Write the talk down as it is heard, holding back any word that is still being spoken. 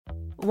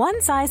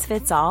One size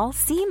fits all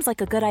seems like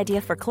a good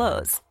idea for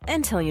clothes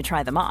until you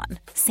try them on.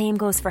 Same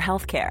goes for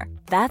healthcare.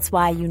 That's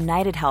why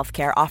United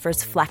Healthcare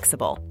offers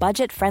flexible,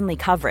 budget-friendly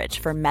coverage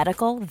for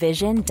medical,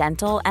 vision,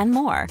 dental, and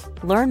more.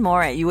 Learn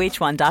more at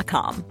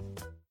uh1.com.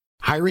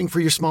 Hiring for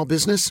your small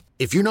business?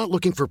 If you're not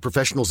looking for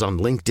professionals on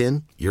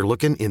LinkedIn, you're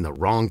looking in the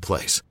wrong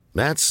place.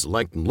 That's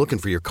like looking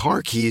for your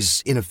car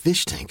keys in a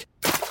fish tank.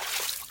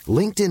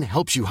 LinkedIn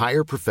helps you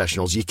hire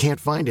professionals you can't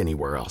find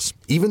anywhere else,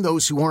 even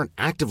those who aren't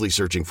actively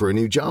searching for a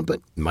new job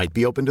but might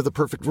be open to the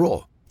perfect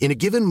role. In a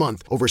given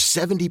month, over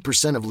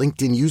 70% of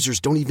LinkedIn users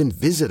don't even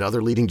visit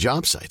other leading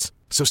job sites.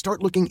 So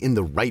start looking in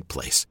the right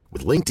place.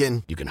 With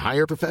LinkedIn, you can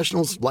hire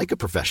professionals like a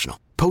professional.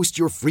 Post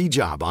your free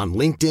job on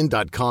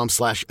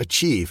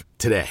linkedin.com/achieve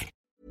today.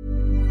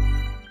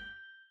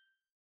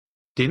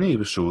 Denne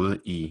episode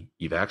i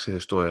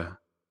iværksætterhistorie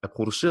er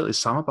produceret i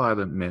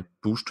samarbejde med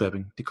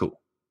Bootstrapping.dk.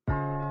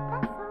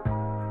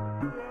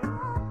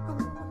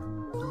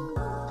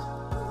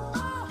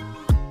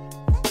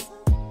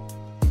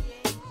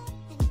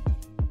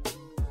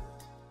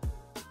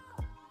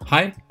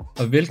 Hej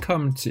og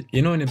velkommen til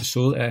endnu en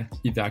episode af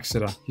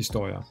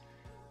iværksætterhistorier.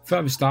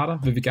 Før vi starter,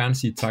 vil vi gerne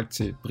sige tak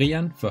til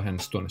Brian for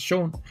hans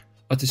donation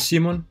og til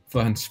Simon for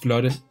hans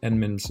flotte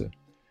anmeldelse.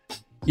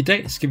 I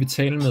dag skal vi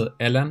tale med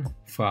Allan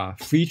fra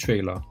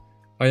Freetrailer,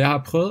 og jeg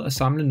har prøvet at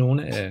samle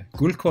nogle af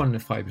guldkornene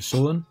fra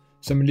episoden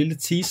som en lille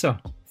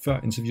teaser,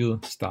 før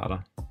interviewet starter.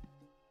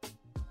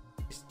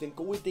 Hvis den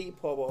gode idé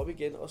popper op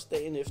igen, også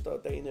dagen efter og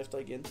dagen efter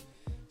igen,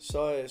 så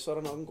er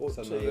der nok en grund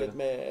til,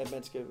 at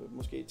man skal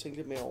måske tænke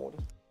lidt mere over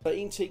det. Der er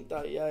en ting,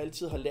 der jeg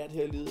altid har lært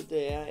her i livet,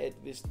 det er, at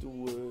hvis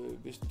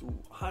du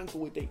har en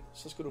god idé,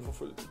 så skal du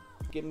forfølge den.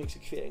 Gennem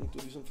eksekvering, du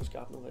ligesom får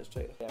skabt nogle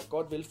resultater. Jeg er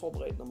godt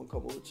velforberedt, når man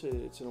kommer ud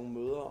til nogle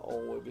møder,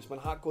 og hvis man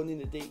har kun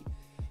en idé,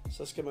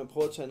 så skal man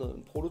prøve at tage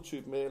en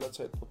prototyp med, eller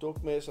tage et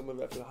produkt med, så man i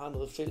hvert fald har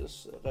noget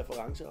fælles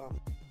referenceramme.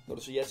 Når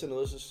du siger ja til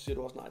noget, så siger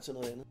du også nej til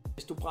noget andet.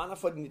 Hvis du brænder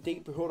for din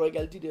idé, behøver du ikke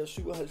alle de der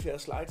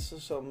 77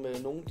 slides, som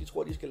nogen de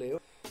tror, de skal lave.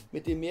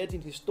 Men det er mere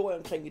din historie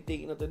omkring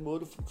ideen, og den måde,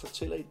 du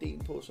fortæller ideen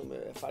på, som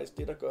er faktisk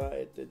det, der gør,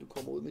 at du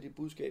kommer ud med dit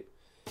budskab.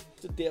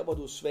 Det er der, hvor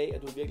du er svag,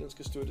 at du virkelig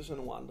skal støtte sig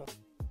nogle andre.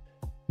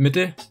 Med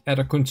det er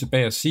der kun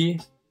tilbage at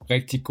sige,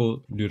 rigtig god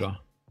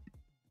lytter.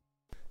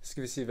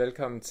 Skal vi sige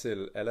velkommen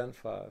til Allan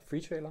fra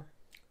Freetrailer.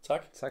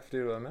 Tak. Tak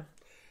fordi du var med.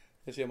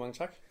 Jeg siger mange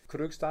tak. Kunne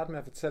du ikke starte med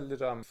at fortælle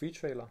lidt om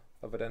Freetrailer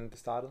og hvordan det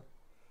startede?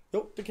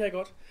 Jo, det kan jeg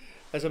godt.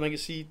 Altså man kan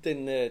sige,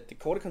 det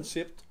korte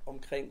koncept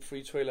omkring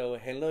Freetrailer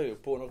handler jo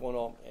på en grund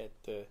om,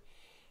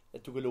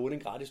 at du kan låne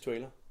en gratis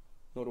trailer,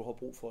 når du har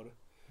brug for det.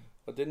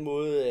 Og den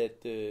måde,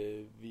 at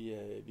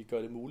vi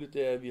gør det muligt,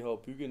 det er, at vi har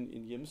bygget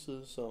en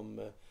hjemmeside,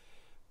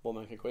 hvor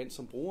man kan gå ind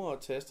som bruger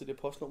og taste det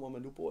postnummer,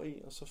 man nu bor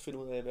i, og så finde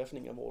ud af, hvad for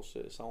en af vores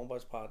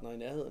samarbejdspartnere i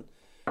nærheden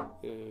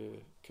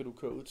kan du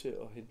køre ud til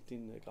at hente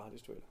din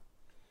gratis trailer.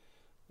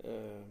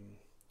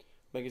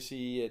 Man kan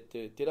sige, at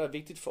det, der er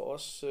vigtigt for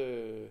os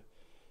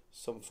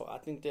som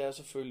forretning, det er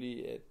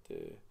selvfølgelig,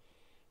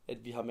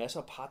 at vi har masser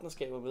af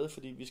partnerskaber med,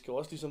 fordi vi skal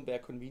også ligesom være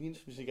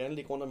convenience, hvis vi gerne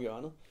ligge rundt om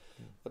hjørnet.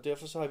 Og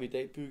derfor så har vi i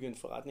dag bygget en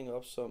forretning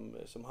op,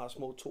 som har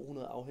små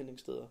 200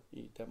 afhentningssteder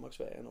i Danmark,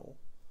 Sverige og Norge.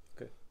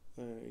 Okay.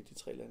 I de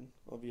 3 lande.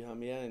 Og vi har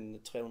mere end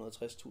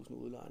 360.000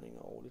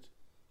 udlejninger årligt,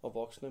 og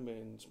voksne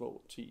med en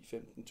små 10,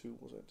 15,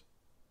 20%.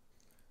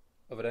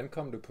 Og hvordan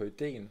kom du på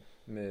ideen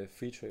med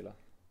Freetrailer?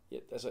 Ja,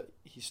 altså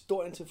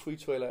historien til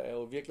Freetrailer er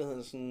jo i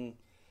virkeligheden sådan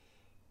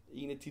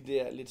en af de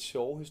der lidt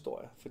sjove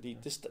historier, fordi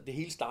det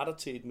hele starter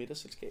til et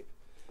middagsselskab.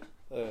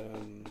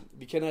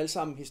 Vi kender alle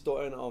sammen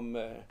historien om,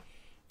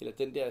 eller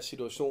den der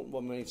situation, hvor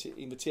man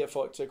inviterer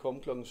folk til at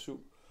komme 7:00,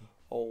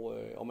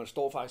 og man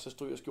står faktisk og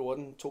stryger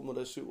skjorten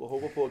 7:02 og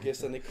håber på, at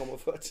gæsterne ikke kommer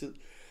før tid.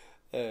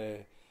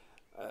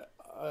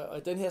 Og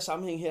i den her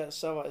sammenhæng her,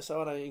 så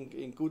var der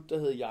en gut, der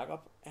hed Jakob.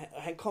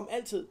 Han kom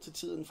altid til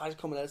tiden, faktisk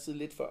kom han altid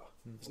lidt før.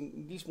 Sådan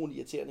en lille smule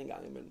irriterende en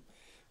gang imellem,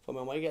 for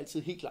man var ikke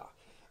altid helt klar.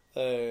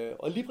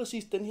 Og lige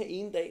præcis den her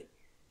ene dag,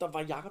 der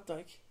var Jakob der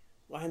ikke,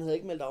 og han havde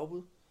ikke meldt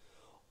afbud.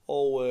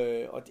 Og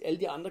alle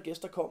de andre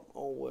gæster kom,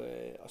 og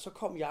så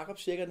kom Jakob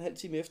cirka en halv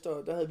time efter,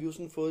 og der havde vi jo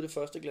sådan fået det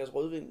første glas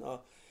rødvin,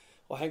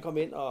 og han kom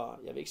ind, og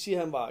jeg vil ikke sige,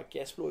 at han var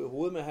gasblå i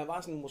hovedet, men han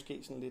var sådan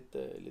måske sådan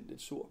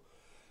lidt sur.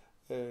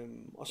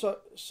 Og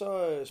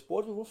så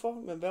spurgte vi hvorfor,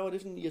 men hvad var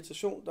det for en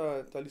irritation,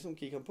 der ligesom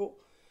gik ham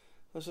på.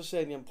 Og så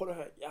sagde han, jamen prøv at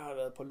høre, jeg har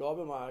været på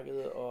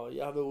loppemarkedet, og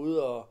jeg har været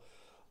ude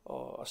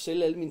og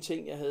sælge alle mine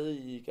ting, jeg havde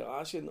i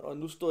garagen, og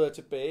nu stod jeg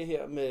tilbage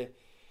her med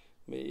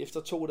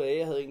efter 2 dage,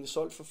 jeg havde egentlig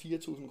solgt for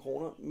 4.000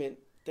 kroner, men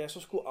da jeg så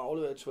skulle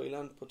aflevere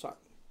traileren på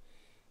tanken,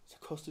 så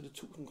kostede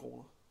det 1.000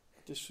 kroner.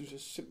 Det synes jeg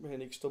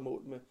simpelthen ikke står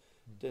mål med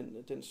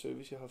den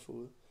service, jeg har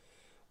fået.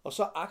 Og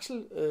så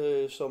Axel,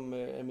 som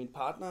er min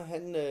partner,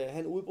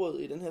 han udbrød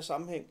i den her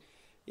sammenhæng,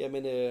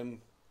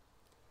 jamen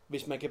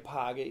hvis man kan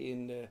pakke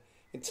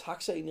en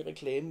taxa ind i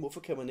reklame, hvorfor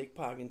kan man ikke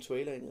pakke en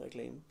trailer ind i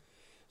reklame?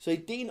 Så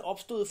ideen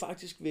opstod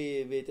faktisk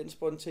ved den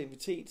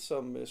spontanitet,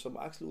 som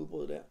Axel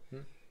udbrød der.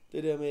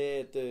 Det der med,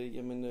 at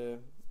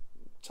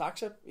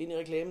taxa ind i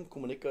reklamen,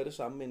 kunne man ikke gøre det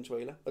samme med en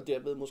trailer, og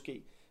derved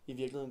måske i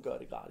virkeligheden gøre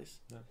det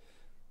gratis. Ja.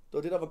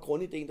 var det, der var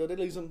grundideen. Det var det,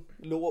 der ligesom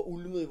lå og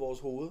ulmede i vores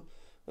hoved.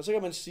 Og så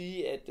kan man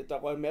sige, at der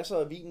røg masser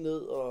af vin ned,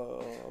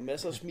 og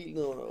masser af smil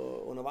ned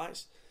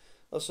undervejs.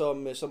 Og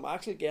som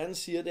Axel gerne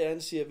siger, det er,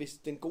 han siger, hvis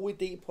den gode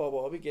idé popper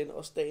op igen,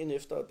 også dagen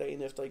efter og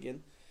dagen efter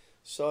igen,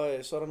 så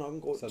er der nok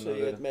en grund til,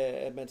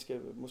 at man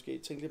skal måske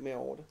tænke lidt mere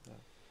over det. Ja.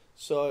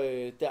 Så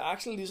da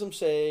Axel ligesom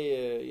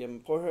sagde,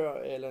 jamen prøv at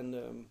høre, Allan,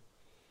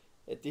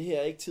 at det her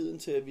er ikke tiden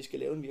til, at vi skal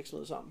lave en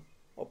virksomhed sammen,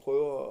 og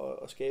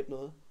prøve at skabe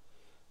noget,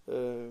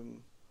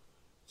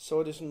 så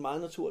var det sådan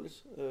meget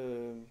naturligt,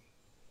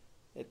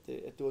 at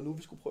det var nu,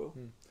 vi skulle prøve.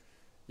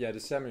 Ja,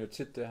 det ser man jo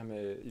tit, det her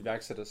med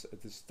iværksætters,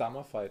 at det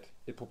stammer fra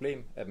et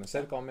problem, at man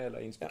selv går med, eller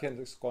ens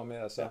bekendte går med,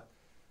 og så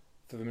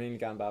vil man egentlig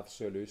gerne bare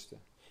forsøge at løse det.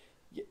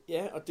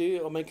 Ja,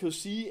 og man kan jo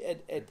sige,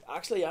 at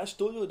Axel og jeg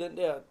stod jo i den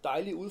der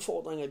dejlige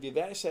udfordring, at vi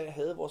hver især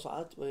havde vores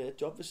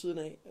eget job ved siden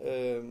af.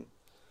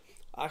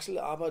 Axel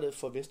arbejdede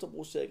for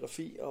Vesterbro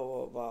Serigrafi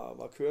og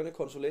var kørende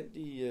konsulent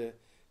i,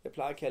 jeg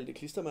plejer at kalde det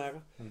klistermærker.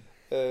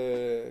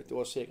 Det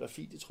var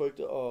serigrafi, de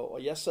trykte,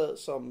 og jeg sad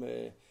som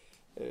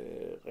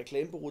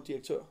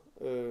reklamebureaudirektør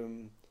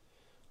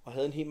og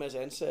havde en hel masse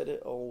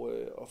ansatte,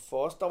 og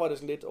for os, der var det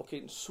sådan lidt,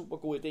 okay, en super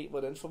god idé,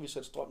 hvordan får vi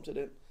sat strøm til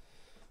den?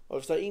 Og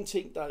hvis der er en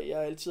ting, der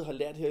jeg altid har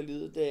lært her i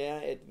livet, det er,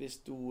 at hvis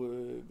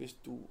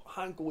du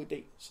har en god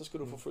idé, så skal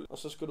du forfølge, og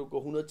så skal du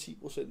gå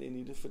 110% ind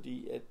i det,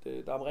 fordi at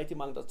der er rigtig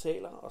mange, der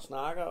taler og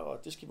snakker,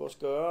 og det skal vi også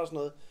gøre og sådan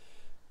noget,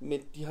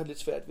 men de har lidt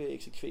svært ved at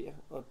eksekvere,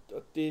 og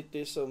det er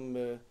det,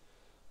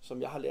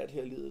 som jeg har lært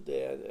her i livet,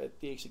 det er,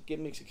 at det er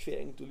gennem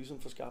eksekvering, du ligesom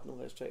får skabt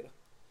nogle resultater.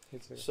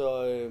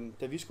 Så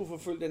da vi skulle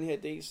forfølge den her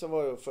idé, så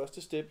var jo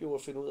første step jo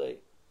at finde ud af,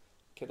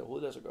 kan det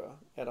overhovedet lade sig gøre?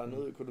 Er der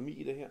noget økonomi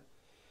i det her?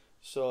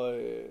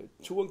 Så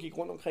turen gik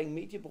rundt omkring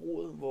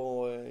mediebureauet,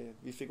 hvor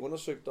vi fik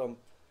undersøgt om,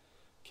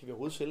 kan vi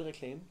overhovedet sælge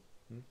reklame?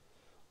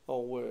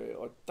 Og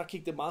der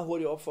gik det meget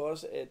hurtigt op for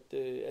os,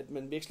 at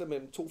man veksler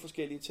mellem to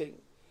forskellige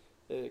ting.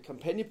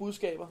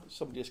 Kampagnebudskaber,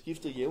 som bliver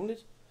skiftet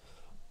jævnligt,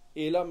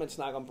 eller man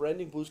snakker om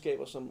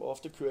brandingbudskaber, som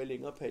ofte kører i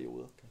længere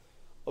perioder. Okay.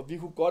 Og vi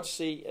kunne godt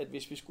se, at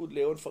hvis vi skulle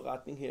lave en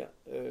forretning her,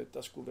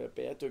 der skulle være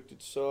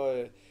bæredygtigt,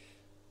 så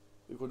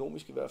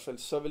økonomisk i hvert fald,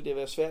 så ville det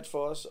være svært for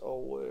os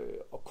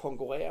at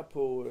konkurrere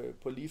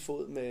på lige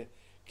fod med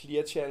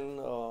Clear Channel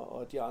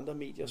og de andre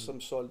medier,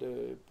 som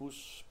solgte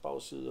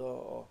busbagsider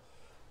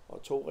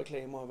og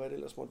togreklamer og hvad det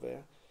ellers måtte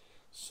være.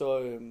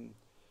 Så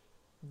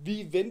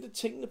vi vendte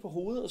tingene på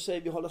hovedet og sagde,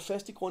 at vi holder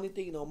fast i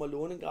grundideen om at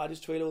låne en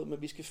gratis trailer ud,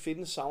 men vi skal finde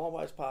en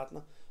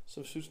samarbejdspartner,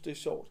 som synes, det er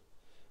sjovt.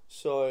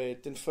 Så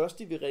den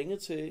første, vi ringede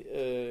til,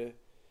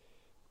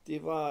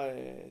 det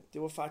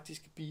var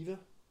faktisk Biva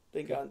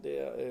dengang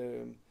der,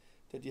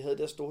 da de havde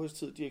deres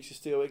storhedstid. De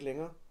eksisterer jo ikke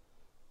længere.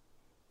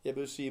 Jeg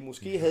vil sige,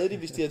 måske havde de,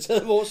 hvis de havde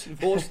taget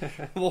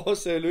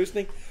vores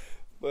løsning.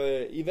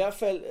 I hvert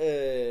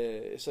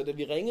fald, så da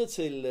vi ringede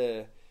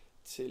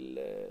til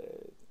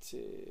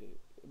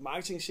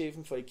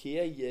marketingchefen for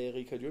IKEA,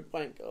 Richard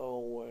Jøtbrink,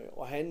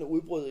 og han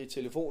udbrød i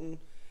telefonen,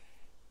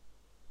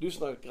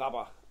 lysner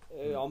grabber,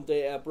 om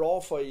det er bra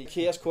for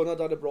IKEAs kunder,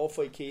 der er det bra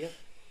for IKEA.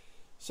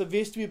 Så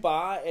vidste vi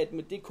bare, at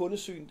med det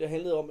kundesyn, der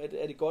handlede om, at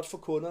er det godt for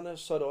kunderne,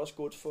 så er det også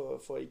godt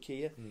for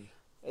IKEA.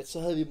 At så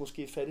havde vi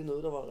måske fat i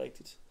noget, der var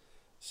rigtigt.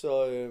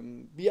 Så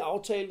vi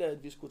aftalte,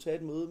 at vi skulle tage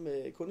et møde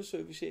med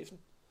kundeservicechefen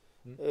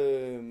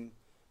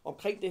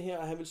omkring det her,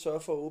 og han ville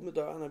sørge for at åbne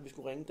døren, og vi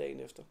skulle ringe dagen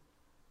efter.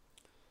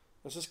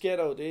 Og så sker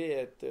der jo det,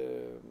 at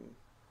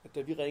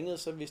da vi ringede,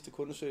 så vidste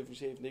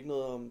kundeservicechefen ikke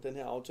noget om den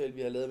her aftale,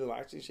 vi havde lavet med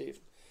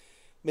marketingchefen.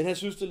 Men han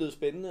synes, det lød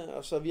spændende,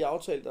 og så har vi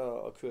aftalt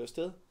at køre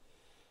afsted.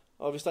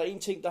 Og hvis der er en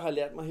ting, der har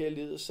lært mig her i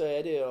livet, så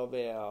er det at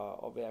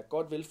være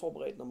godt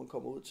velforberedt, når man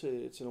kommer ud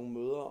til nogle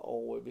møder.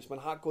 Og hvis man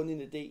har kun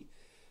en idé,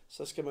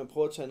 så skal man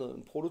prøve at tage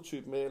en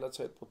prototyp med, eller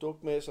tage et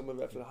produkt med, så man i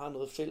hvert fald har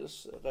noget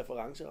fælles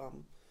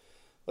referenceramme.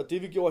 Og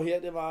det vi gjorde her,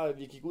 det var, at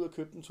vi gik ud og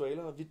købte en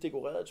trailer, og vi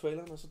dekorerede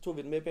traileren, og så tog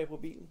vi den med bag på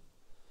bilen.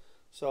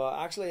 Så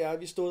Axel og jeg,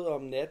 vi stod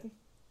om natten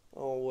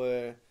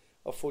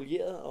og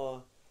folierede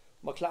og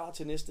var klar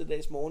til næste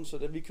dags morgen. Så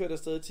da vi kørte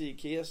afsted til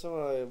IKEA, så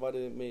var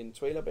det med en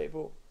trailer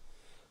bagpå.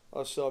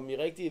 Og som i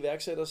rigtige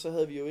iværksætter, så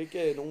havde vi jo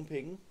ikke nogen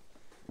penge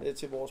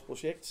til vores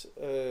projekt.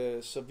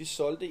 Så vi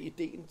solgte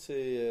ideen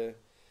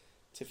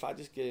til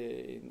faktisk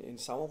en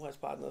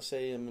samarbejdspartner og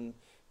sagde, jamen,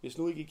 hvis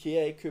nu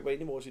IKEA ikke køber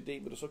ind i vores idé,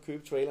 vil du så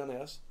købe traileren af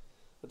os?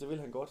 Og det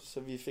ville han godt. Så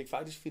vi fik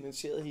faktisk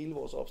finansieret hele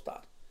vores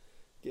opstart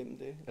gennem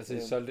det. Altså I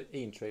solgte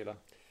én trailer?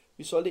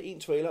 Vi solgte en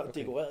trailer og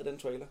dekorerede den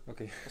trailer.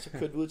 Okay. Og så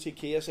kørte vi ud til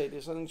IKEA og sagde, det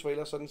er sådan en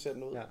trailer, sådan ser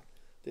den ud. Ja.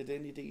 Det er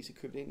den idé, I skal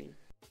købe ind i.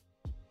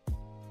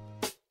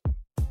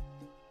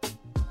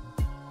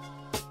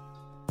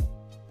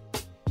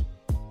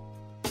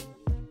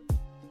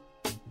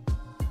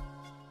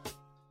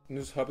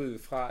 Nu hoppede vi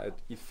fra, at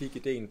I fik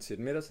ideen til et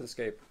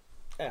middagsselskab,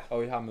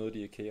 og I har mødet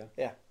i IKEA.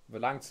 Ja. Hvor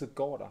lang tid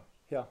går der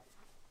her?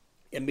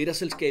 Ja,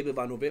 middagsselskabet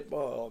var november,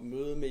 og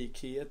mødet med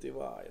IKEA, det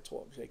var, jeg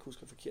tror, hvis jeg ikke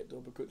husker forkert, det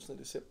var begyndelsen af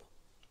december.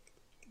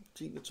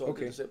 10. 12.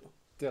 december.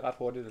 Det er ret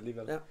hurtigt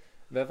alligevel. Ja.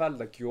 Hvad var det,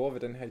 der gjorde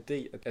ved den her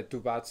idé, at du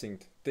bare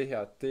tænkte, det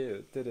her,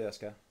 det er det, jeg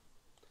skal?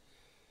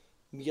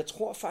 Men jeg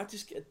tror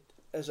faktisk, at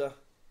altså,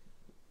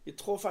 Jeg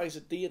tror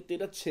faktisk, at det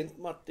der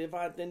tændte mig, det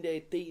var den der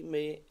idé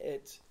med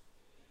at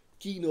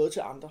give noget til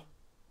andre.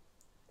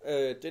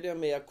 Det der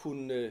med at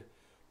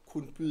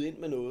kunne byde ind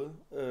med noget.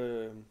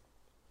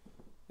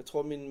 Jeg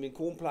tror, min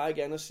kone plejer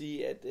gerne at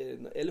sige, at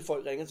når alle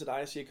folk ringer til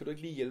dig og siger, kan du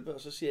ikke lige hjælpe?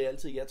 Og så siger jeg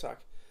altid ja tak.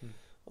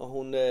 Og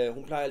hun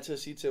plejer altid at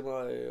sige til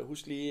mig,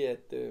 husk lige,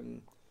 at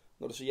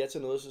når du siger ja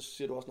til noget, så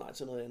siger du også nej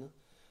til noget andet.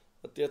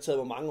 Og det har taget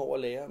mig mange år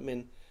at lære,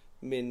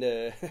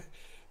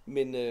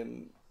 men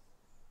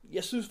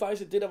jeg synes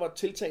faktisk, at det, der var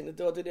tiltagende,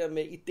 det var det der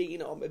med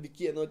ideen om, at vi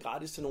giver noget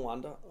gratis til nogle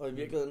andre, og i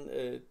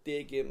virkeligheden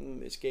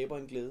derigennem skaber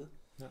en glæde.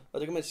 Ja. Og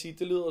det kan man sige,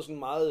 det lyder sådan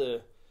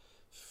meget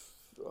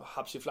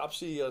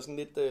hapsi-flapsi og sådan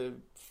lidt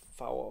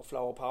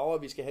flower power,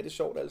 vi skal have det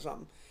sjovt alle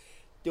sammen.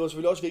 Det var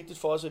selvfølgelig også vigtigt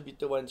for os, at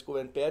det skulle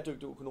være en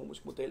bæredygtig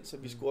økonomisk model, så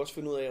vi skulle også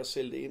finde ud af at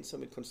sælge det ind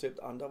som et koncept,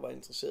 andre var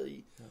interesseret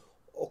i,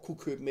 og kunne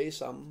købe med i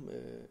samme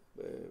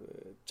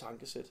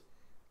tankesæt.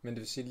 Men det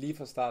vil sige, lige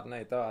fra starten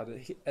af, der har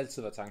det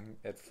altid været tanken,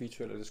 at free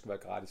trailer, det skulle være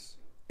gratis.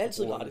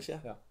 Altid gratis, ja.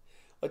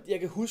 Og jeg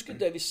kan huske,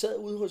 da vi sad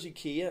ude hos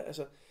IKEA,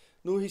 altså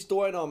nu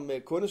historien om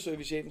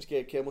kundeservicechefen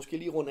kan jeg måske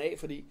lige runde af,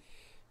 fordi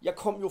jeg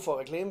kom jo fra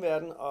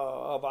reklameverdenen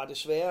og var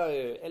desværre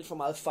alt for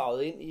meget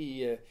farvet ind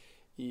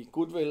i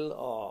goodwill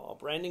og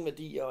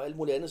brandingværdi og alt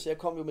muligt andet, så jeg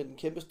kom jo med den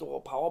kæmpe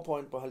store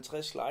PowerPoint på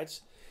 50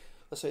 slides,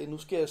 og sagde, nu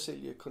skal jeg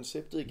sælge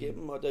konceptet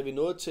igennem, og da vi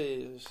nåede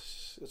til,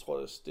 jeg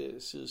tror det er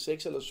side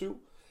 6 eller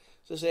 7,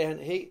 så sagde han,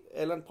 hey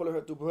Allan, prøv at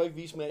høre, du behøver ikke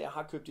vise mig, at jeg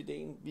har købt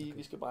ideen,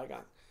 vi skal bare i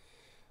gang.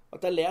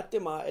 Og der lærte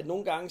det mig, at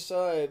nogle gange,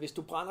 så hvis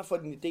du brænder for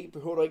din idé,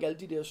 behøver du ikke alle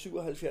de der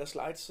 77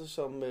 slides,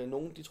 som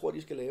nogen de tror,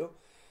 de skal lave.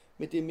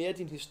 Men det er mere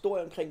din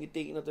historie omkring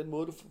ideen, og den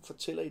måde, du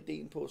fortæller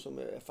ideen på, som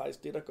er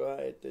faktisk det, der gør,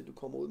 at du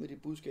kommer ud med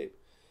dit budskab.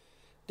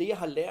 Det, jeg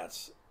har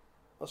lært,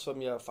 og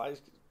som jeg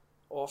faktisk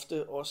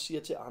ofte også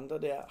siger til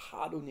andre, det er,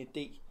 har du en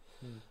idé,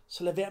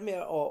 så lad være med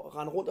at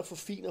rende rundt og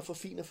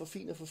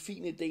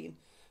forfine ideen.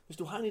 Hvis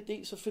du har en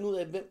idé, så find ud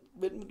af,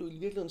 hvem vil du i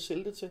virkeligheden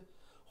sælge det til.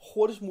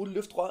 Hurtigst muligt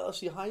løft røret og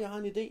sige, hej, jeg har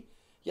en idé.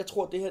 Jeg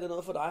tror, det her er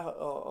noget for dig.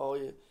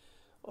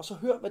 Og så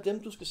hør, hvad dem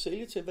du skal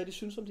sælge til, hvad de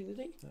synes om din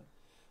idé. Ja.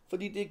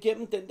 Fordi det er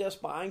gennem den der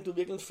sparring, du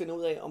virkelig finder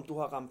ud af, om du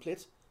har ramt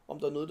plet, om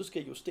der er noget, du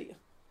skal justere.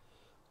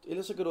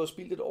 Ellers så kan du have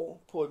spildt et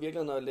år på at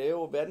virkelig at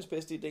lave verdens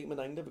bedste idé, men der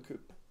er ingen, der vil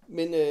købe.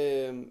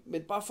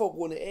 Men bare for at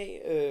runde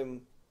af,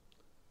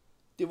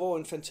 det var jo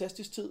en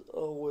fantastisk tid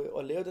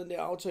at lave den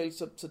der aftale,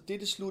 så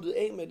det sluttede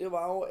af med, det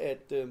var jo,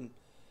 at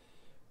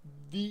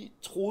vi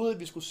troede, at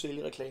vi skulle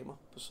sælge reklamer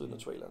på siden af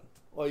traileren.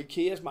 Og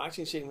IKEAs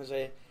marketingchef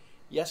sagde,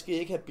 jeg skal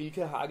ikke have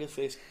Bilka hakket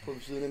fisk på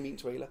siden af min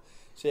trailer,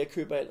 så jeg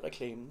køber alt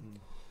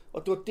reklamen.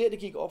 Og det var der, det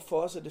gik op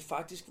for os, at det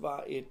faktisk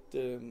var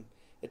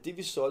at det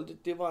vi solgte,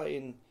 det var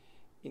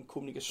en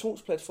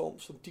kommunikationsplatform,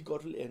 som de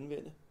godt ville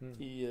anvende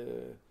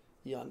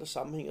i andre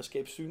sammenhæng og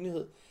skabe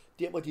synlighed.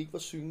 Der, hvor de ikke var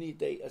synlige i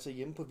dag, altså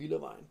hjemme på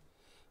Villavejen.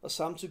 Og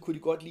samtidig kunne de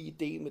godt lide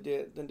ideen med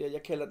den der,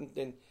 jeg kalder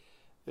den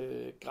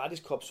gratis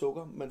kop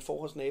sukker, man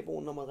får hos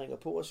naboen, når man ringer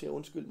på og siger,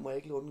 undskyld, må jeg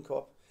ikke låne en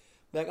kop?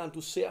 Hver gang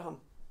du ser ham,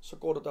 så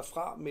går du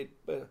derfra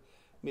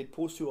med et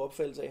positivt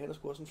opfattelse af, at han er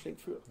sgu også en flink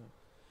fyr. Ja.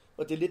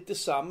 Og det er lidt det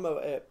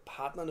samme, at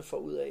partnerne får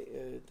ud af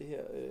det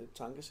her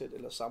tankesæt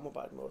eller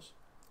samarbejde med os.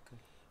 Okay.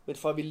 Men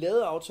fra vi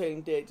lavede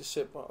aftalen der i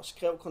december og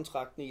skrev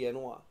kontrakten i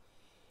januar,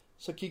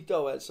 så gik der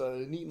jo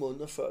altså 9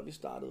 måneder før vi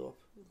startede op,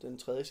 den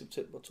 3.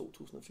 september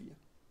 2004.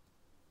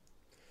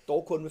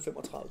 Dog kun med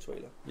 35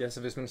 trailer. Ja,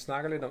 så hvis man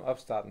snakker lidt om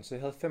opstarten, så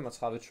jeg havde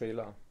 35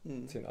 trailere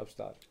til en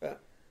opstart. Ja.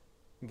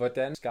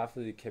 Hvordan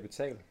skaffede I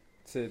kapital?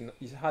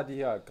 I har de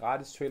her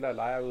gratis trailer og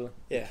lejer ud.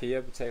 Ja.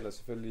 IKEA betaler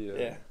selvfølgelig.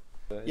 Ja.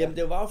 Jamen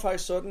det var jo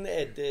faktisk sådan,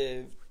 at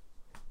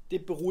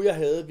det bureau jeg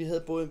havde,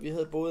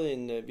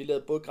 vi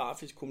lavede både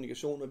grafisk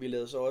kommunikation, og vi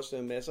lavede så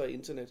også masser af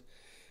internet.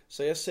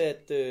 Så jeg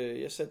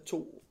satte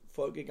 2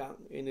 folk i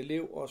gang, en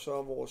elev og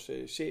så vores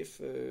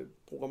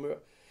chefprogrammør,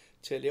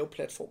 til at lave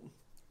platformen.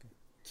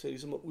 Til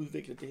ligesom at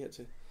udvikle det her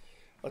til.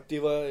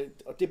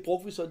 Og det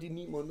brugte vi så de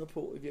 9 måneder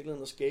på i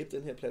virkeligheden at skabe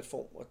den her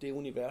platform, og det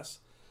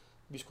univers,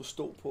 vi skulle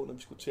stå på, når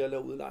vi skulle til at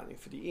lave udlejning.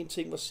 Fordi en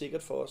ting var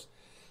sikkert for os,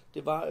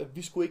 det var, at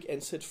vi skulle ikke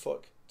ansætte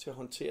folk til at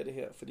håndtere det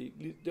her.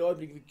 Fordi det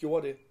øjeblik, vi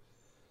gjorde det,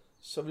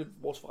 så ville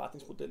vores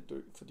forretningsmodel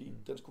dø. Fordi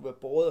den skulle være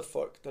båret af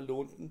folk, der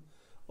lånte den,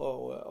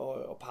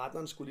 og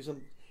partneren skulle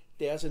ligesom,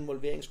 deres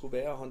involvering skulle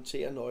være at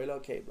håndtere nøgler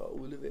og kabler og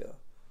udlevere,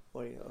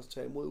 og også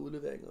tage imod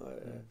udlevering,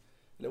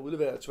 eller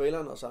udlevere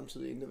traileren og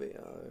samtidig indlevere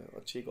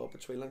og tjekke op, at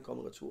traileren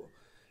kommer retur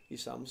i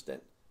samme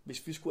stand.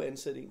 Hvis vi skulle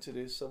ansætte en til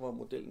det, så var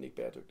modellen ikke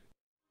bæredygtig.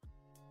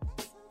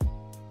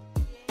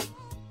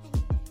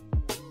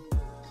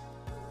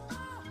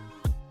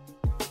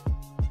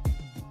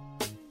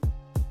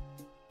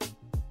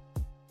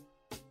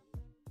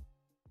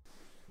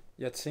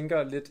 Jeg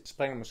tænker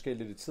springer måske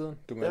lidt i tiden.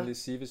 Du må lige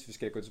sige, hvis vi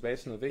skal gå tilbage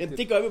til noget vigtigt. Jamen,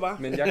 det gør vi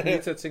bare. Men jeg kan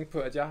lige til at tænke på,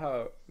 at jeg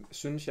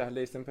har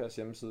læst den på jeres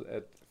hjemmeside,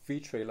 at Free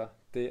Trailer,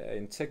 det er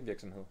en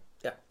tech-virksomhed.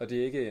 Ja. Og det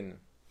er ikke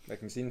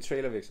en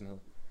trailer-virksomhed.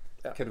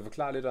 Ja. Kan du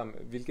forklare lidt om,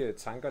 hvilke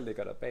tanker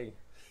ligger der bag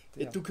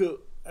det her? Du kan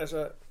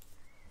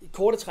i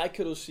korte træk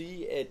kan du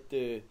sige, at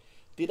det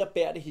der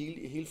bærer det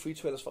hele Free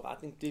Trailers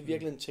forretning, det er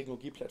virkelig en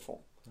teknologiplatform.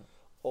 Ja.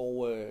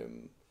 Og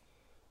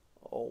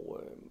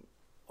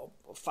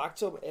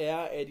faktum er,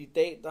 at i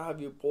dag, der har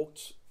vi jo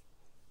brugt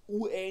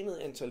uanet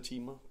antal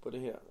timer på det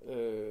her.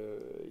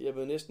 Jeg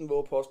vil næsten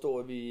våge at påstå,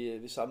 at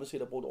vi samlet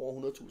set har brugt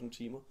over 100.000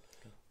 timer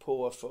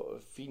på at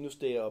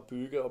finjustere og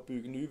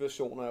bygge nye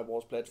versioner af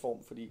vores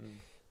platform, fordi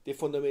det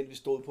fundament, vi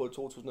stod på i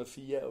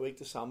 2004, er jo ikke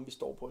det samme, vi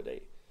står på i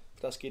dag.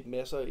 Der er sket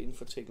masser inden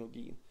for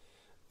teknologien.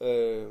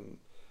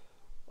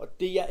 Og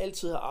det, jeg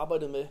altid har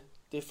arbejdet med,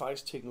 det er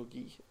faktisk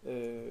teknologi.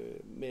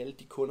 Med alle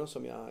de kunder,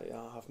 som jeg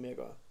har haft med at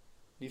gøre.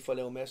 Lige for at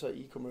lave masser af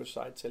e-commerce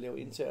site, til at lave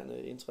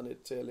interne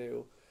intranet, til at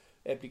lave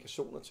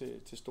applikationer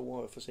til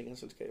store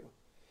forsikringsselskaber.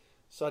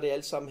 Så er det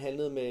alt sammen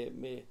handlet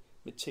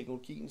med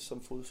teknologien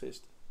som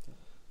fodfæste.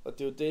 Og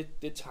det er jo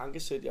det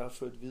tankesæt, jeg har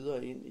ført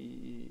videre ind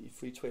i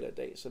Freetrailer i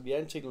dag. Så vi er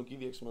en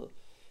teknologivirksomhed.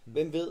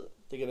 Hvem ved,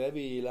 det kan være, at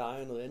vi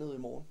leger noget andet i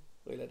morgen,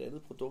 eller et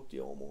andet produkt i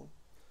overmorgen.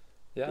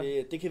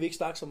 Ja. Det kan vi ikke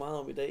snakke så meget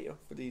om i dag, jo,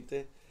 fordi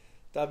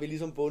der er vi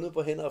ligesom bundet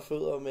på hænder og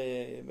fødder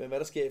med hvad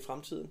der sker i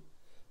fremtiden.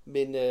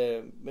 Men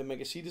man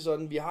kan sige det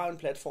sådan, vi har en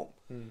platform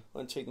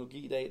og en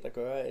teknologi i dag, der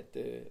gør, at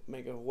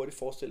man kan hurtigt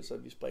forestille sig,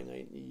 at vi springer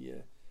ind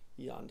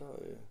i andre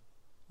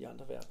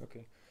verdener.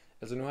 Okay.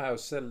 Altså nu har jeg jo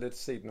selv lidt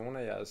set nogle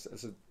af jeres,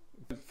 altså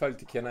folk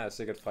de kender jer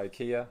sikkert fra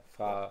IKEA,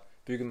 fra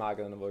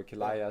byggemarkederne, hvor I kan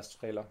leje jeres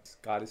trailer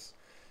gratis.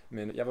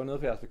 Men jeg var nede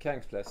på jeres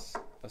parkeringsplads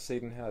og se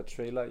den her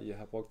trailer, I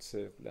har brugt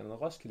til blandt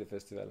andet Roskilde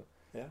Festival.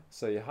 Ja.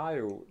 Så I har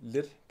jo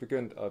lidt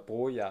begyndt at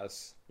bruge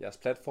jeres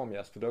platform,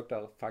 jeres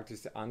produkter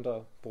faktisk til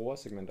andre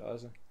brugersegmenter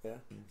også. Ja.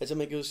 Altså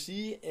man kan jo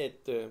sige,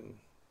 at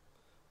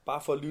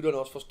bare for at lytterne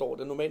også forstår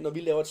det, normalt når vi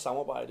laver et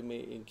samarbejde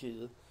med en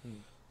kæde,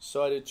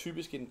 så er det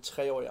typisk en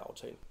 3-årig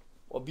aftale.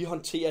 Og vi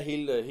håndterer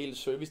hele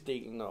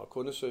servicedelen og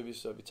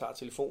kundeservice, og vi tager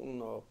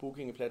telefonen og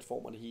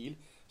booking-platform og det hele,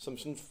 som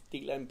sådan en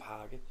del af en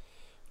pakke.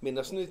 Men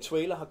når sådan et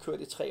trailer har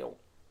kørt i 3 år,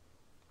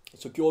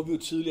 så gjorde vi jo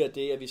tidligere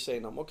det, at vi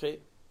sagde, okay,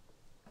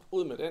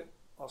 ud med den,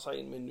 og så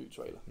ind med en ny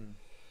trailer.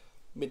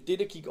 Men det,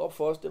 der gik op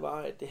for os, det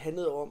var, at det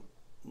handlede om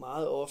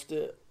meget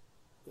ofte,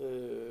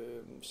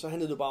 så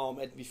handlede det bare om,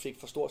 at vi fik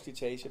for stor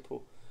slitage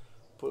på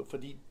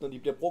fordi når de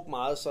bliver brugt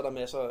meget, så er der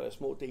masser af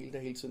små dele, der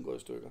hele tiden går i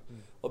stykker.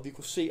 Og vi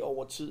kunne se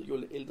over tid,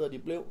 jo ældre de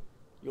blev,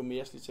 jo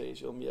mere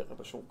slitage, jo mere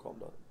reparation kom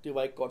der. Det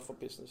var ikke godt for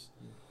business.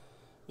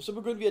 Men så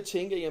begyndte vi at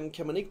tænke, jamen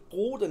kan man ikke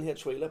bruge den her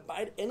trailer,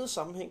 bare et andet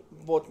sammenhæng,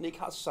 hvor den ikke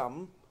har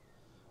samme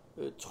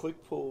tryk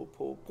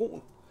på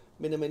brugen,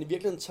 men at man i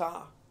virkeligheden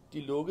tager de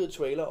lukkede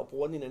trailer og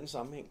bruger den i en anden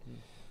sammenhæng.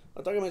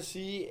 Og der kan man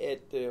sige, at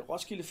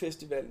Roskilde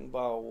Festivalen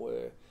var jo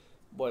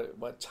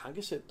var et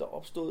tankesæt, der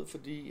opstod,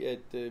 fordi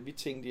at vi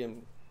tænkte,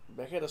 jamen,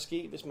 hvad kan der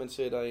ske, hvis man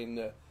sætter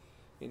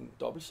en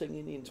dobbeltseng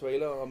ind i en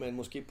trailer, og man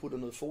måske putter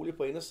noget folie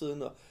på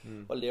indersiden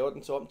og laver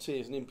den så om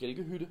til sådan en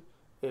bjælkehytte,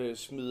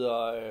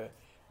 smider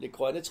lidt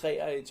grønne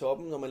træer i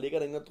toppen, når man ligger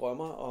derinde og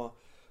drømmer, og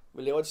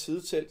laver et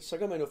sidetelt, så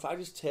kan man jo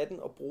faktisk tage den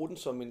og bruge den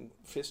som en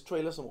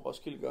festtrailer, som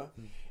Roskilde gør,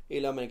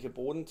 eller man kan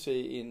bruge den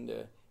til en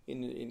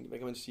hvad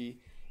kan man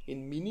sige,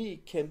 en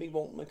mini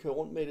campingvogn, man kører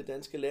rundt med i det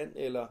danske land,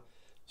 eller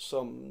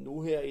som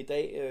nu her i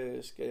dag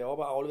skal jeg op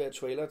og aflevere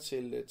trailer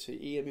til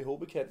EM i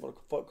Hobekat,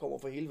 hvor folk kommer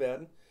fra hele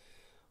verden.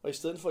 Og i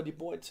stedet for at de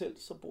bor i et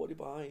telt, så bor de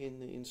bare i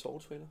en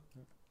sovetrailer.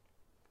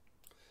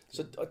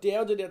 Så, og det er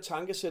jo det der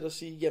tankesæt at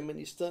sige, jamen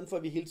i stedet for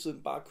at vi hele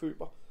tiden bare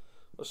køber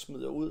og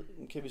smider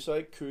ud, kan vi så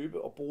ikke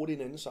købe og bruge det i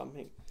en anden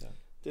sammenhæng. Ja.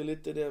 Det er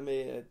lidt det der med,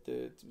 at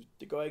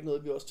det gør ikke noget,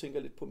 at vi også tænker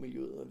lidt på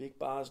miljøet, og vi ikke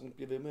bare sådan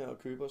bliver ved med at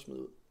købe og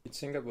smide ud. I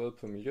tænker både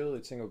på miljøet,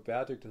 I tænker på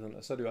bæredygtigheden,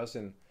 og så er det jo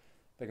også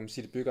hvad kan man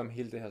sige, det bygger om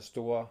hele det her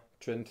store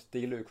trend,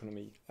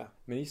 deleøkonomi. Ja.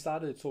 Men I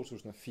startede i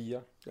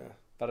 2004. Ja.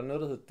 Var der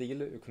noget, der hed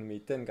deleøkonomi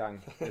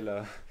dengang?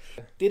 Eller?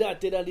 Det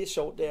der er lidt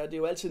sjovt, det er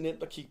jo altid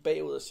nemt at kigge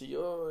bagud og sige,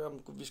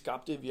 vi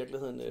skabte i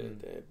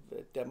virkeligheden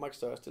Danmarks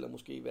største, eller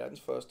måske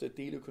verdens første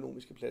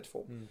deleøkonomiske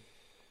platform.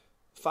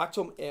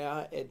 Faktum er,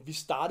 at vi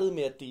startede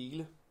med at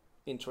dele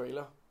en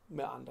trailer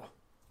med andre.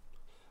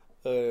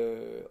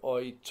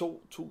 Og i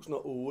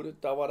 2008,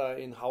 der var der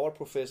en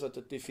Harvard-professor,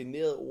 der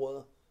definerede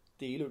ordet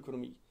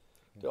deleøkonomi.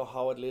 Det var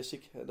Howard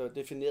Lessig, der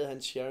definerede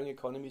han sharing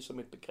economy som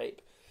et begreb.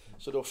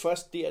 Så det var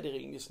først der, det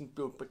egentlig sådan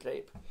blev et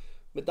begreb.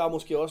 Men der er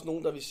måske også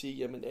nogen, der vil sige,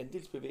 jamen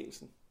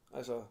andelsbevægelsen,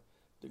 altså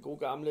det gode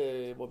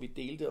gamle, hvor vi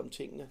delte om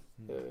tingene,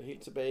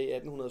 helt tilbage i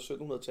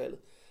 1800-1700-tallet,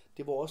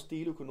 det var også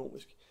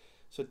deleøkonomisk.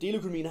 Så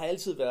deleøkonomien har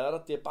altid været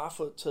der, det har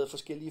bare taget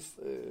forskellige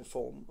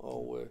former.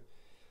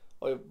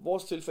 Og i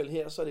vores tilfælde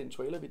her, så er det en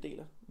trailer, vi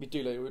deler. Vi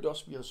deler jo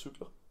også, vi har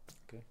cykler,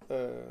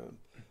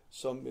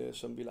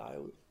 som vi lejer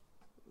ud.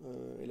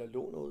 Eller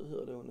låner ud,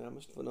 hedder det jo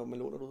nærmest, når man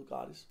låner det ud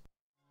gratis.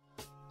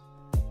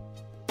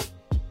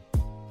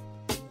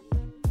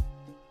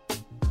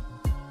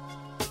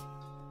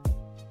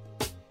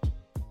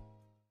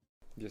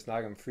 Vi har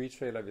snakket om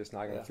Freetrailer, vi har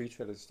snakket om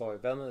Freetrailers historie.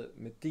 Hvad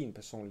med din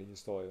personlige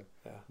historie?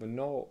 Ja.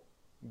 Hvornår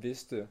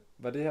vidste,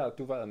 var det her,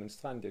 du var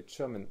administrerende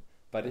direktør, men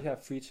var det her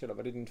Freetrailer,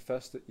 var det din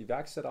første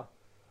iværksætter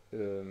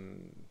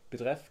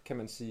bedrift, kan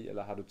man sige,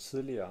 eller har du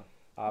tidligere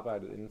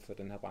arbejdet inden for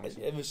den her branche?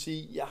 Altså, jeg vil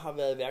sige, jeg har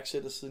været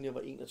iværksætter siden jeg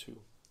var 21.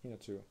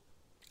 21.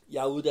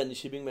 Jeg er uddannet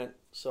shippingmand,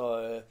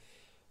 så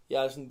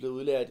Jeg er sådan blevet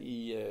udlært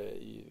i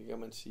kan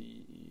man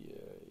sige,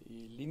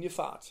 i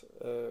linjefart,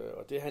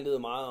 og det handlede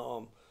meget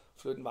om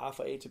at flytte en vare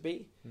fra A til B,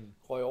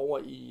 røg over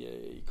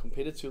i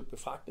competitive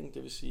befragtning,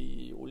 det vil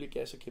sige olie,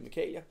 gas og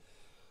kemikalier.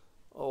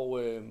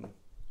 Og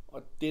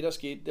det der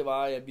skete, det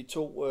var, at vi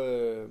tog,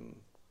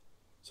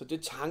 så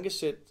det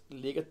tankesæt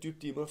ligger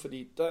dybt i mig,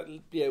 fordi der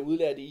bliver jeg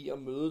udlært i at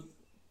møde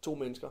to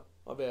mennesker,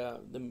 og være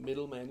the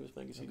middleman, hvis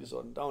man kan sige det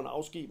sådan. Der er jo en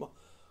afskiber,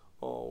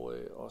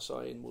 og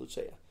så en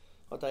modtager.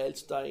 Og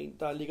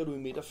der ligger du i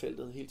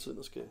midterfeltet hele tiden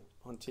og skal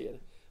håndtere det.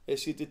 Jeg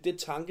siger, det er det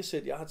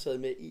tankesæt, jeg har taget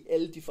med i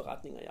alle de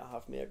forretninger, jeg har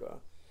haft med at gøre.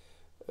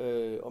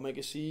 Og man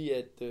kan sige,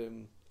 at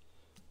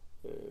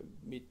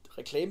mit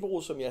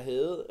reklamebureau, som jeg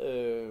havde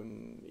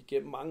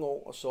igennem mange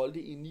år og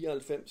solgte i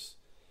 99,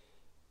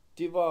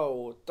 det var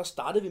jo, der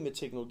startede vi med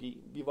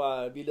teknologi.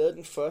 Vi lavede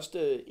den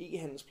første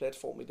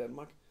e-handelsplatform i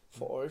Danmark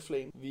for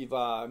Oriflame. Vi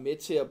var med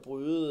til at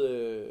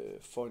bryde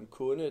for en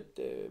kunde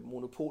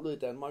monopolet i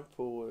Danmark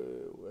på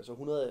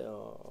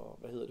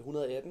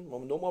 118, hvor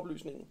med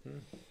nummeroplysningen.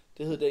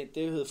 Det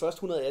hed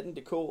først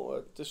 118.dk,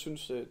 og det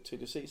synes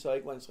TDC så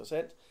ikke var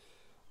interessant.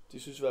 De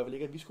synes i hvert fald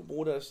ikke, at vi skulle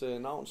bruge deres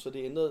navn, så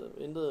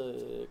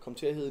det kom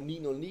til at hedde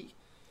 909.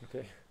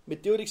 Okay. Men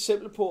det er jo et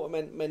eksempel på,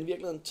 at man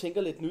virkelig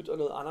tænker lidt nyt og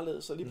noget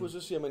anderledes, og lige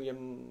pludselig siger man,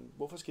 jamen,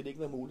 hvorfor skal det ikke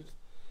være muligt?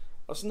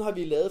 Og sådan har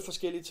vi lavet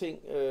forskellige ting.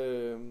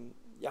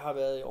 Jeg har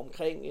været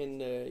omkring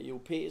en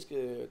europæisk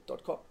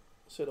 .com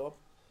setup,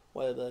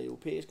 hvor jeg har været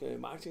europæisk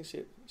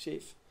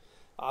marketingchef,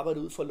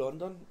 arbejdet ud fra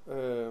London.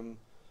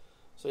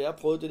 Så jeg har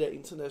prøvet det der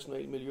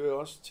internationale miljø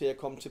også, til at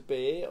komme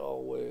tilbage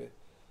og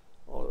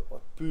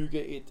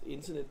bygge et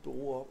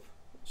internetbureau op,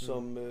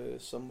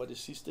 som var det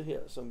sidste her,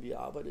 som vi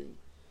arbejdede i.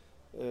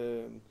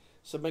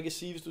 Så man kan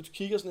sige, hvis du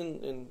kigger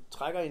sådan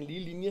trækker en lige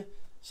linje,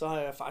 så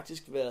har jeg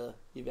faktisk været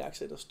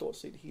iværksætter stort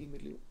set hele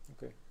mit liv.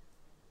 Okay.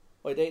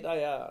 Og i dag der er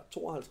jeg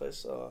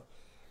 52 og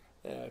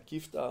er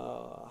gift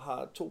og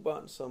har 2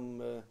 børn, som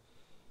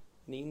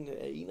den ene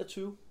er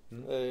 21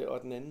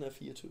 og den anden er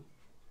 24.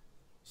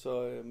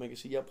 Så man kan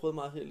sige, at jeg har prøvet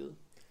meget her i livet.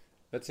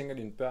 Hvad tænker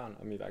dine børn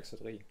om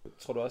iværksætteri?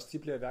 Tror du også, de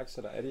bliver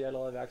iværksætter? Er de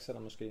allerede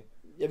iværksætter måske?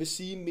 Jeg vil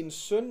sige, at min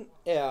søn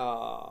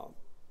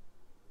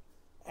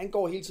han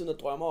går hele tiden og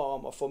drømmer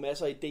om at få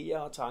masser af idéer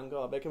og tanker,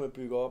 og hvad kan man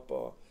bygge op,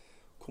 og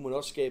kunne man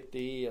også skabe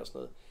det og sådan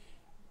noget.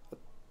 Og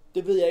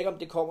det ved jeg ikke, om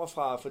det kommer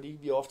fra, fordi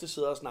vi ofte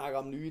sidder og snakker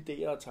om nye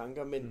idéer og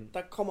tanker, men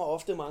der kommer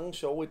ofte mange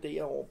sjove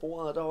idéer over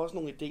bordet, og der er også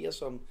nogle idéer,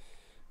 som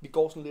vi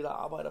går sådan lidt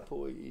og arbejder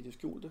på i det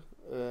skjulte.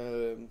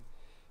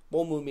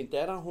 Hvorimod min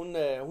datter,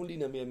 hun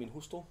ligner mere min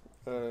hustru.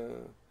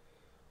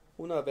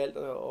 Hun har valgt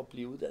at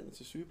blive uddannet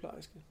til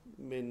sygeplejerske,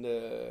 men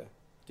det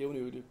er hun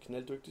jo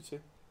knalddygtig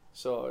til.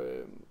 Så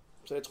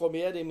jeg tror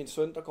mere, at det er min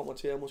søn, der kommer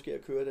til at måske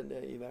at køre den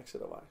der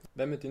iværksættervej.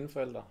 Hvad med dine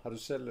forældre? Har du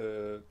selv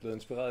blevet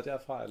inspireret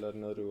derfra, eller er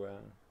det noget, du er...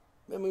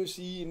 Jeg må jo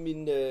sige,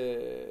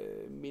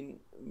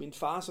 min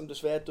far, som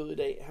desværre er død i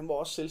dag, han var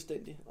også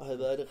selvstændig, og havde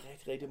været det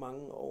rigtig, rigtig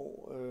mange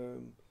år,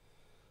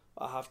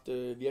 og har haft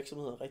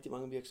rigtig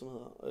mange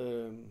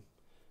virksomheder.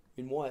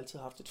 Min mor har altid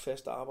haft et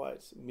fast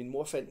arbejde. Min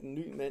mor fandt en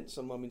ny mand,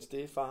 som var min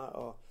stedfar,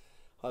 og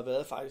har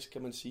været faktisk,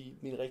 kan man sige,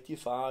 min rigtige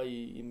far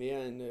i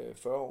mere end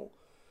 40 år.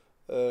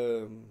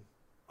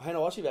 Og han er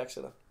også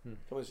iværksætter,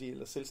 kan man sige,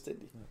 eller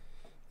selvstændig.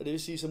 Og det vil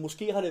sige, så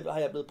måske har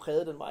jeg blevet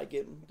præget den vej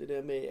igennem, det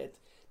der med, at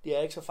det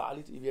er ikke så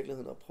farligt i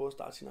virkeligheden at prøve at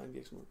starte sin egen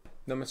virksomhed.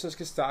 Når man så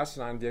skal starte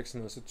sin egen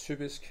virksomhed, så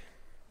typisk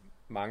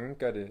mange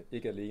gør det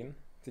ikke alene.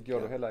 Det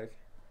gjorde du heller ikke.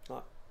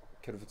 Nej.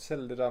 Kan du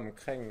fortælle lidt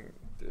omkring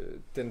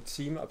den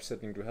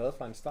teamopsætning, du havde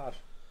fra en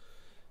start?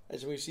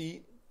 Altså man kan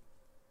sige,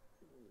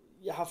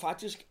 jeg har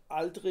faktisk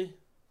aldrig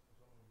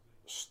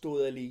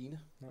stået alene.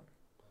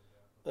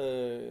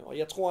 Og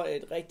jeg tror,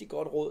 at et rigtig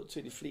godt råd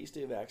til de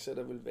fleste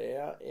iværksættere vil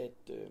være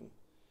at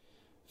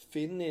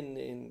finde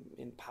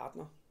en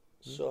partner,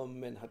 som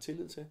man har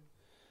tillid til,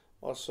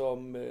 og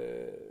som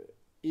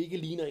ikke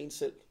ligner en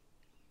selv.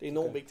 Det er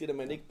enormt vigtigt, at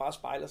man ikke bare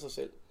spejler sig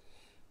selv,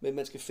 men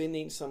man skal finde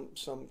en,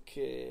 som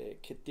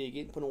kan dække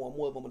ind på nogle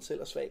områder, hvor man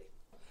selv er svag.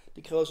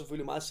 Det kræver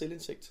selvfølgelig meget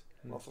selvindsigt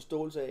og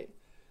forståelse af,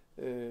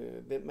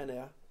 hvem man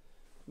er.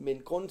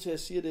 Men grunden til, at jeg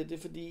siger det er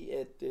fordi,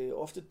 at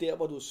ofte der,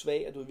 hvor du er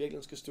svag, at du i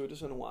virkeligheden skal støtte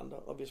sig nogle andre.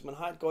 Og hvis man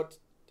har et godt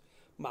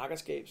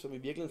markerskab, som i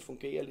virkeligheden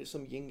fungerer lidt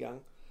som yin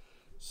yang,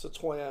 så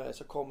tror jeg, at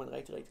så kommer man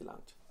rigtig, rigtig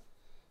langt.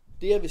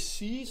 Det jeg vil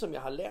sige, som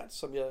jeg har lært,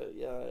 som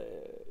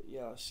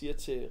jeg siger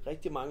til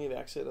rigtig mange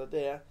iværksættere,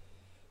 det er,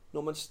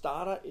 når man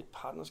starter et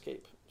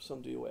partnerskab,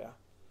 som det jo er,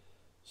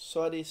 så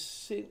er det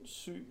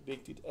sindssygt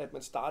vigtigt, at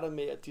man starter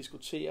med at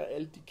diskutere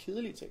alle de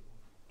kedelige ting.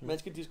 Man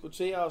skal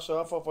diskutere og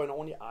sørge for at få en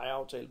ordentlig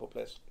ejeraftale på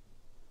plads.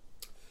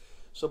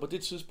 Så på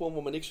det tidspunkt,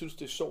 hvor man ikke synes,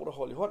 det er sjovt at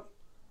holde i hånd,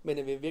 men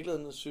i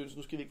virkeligheden synes,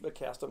 nu skal vi ikke være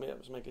kærester mere,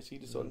 hvis man kan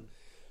sige det sådan,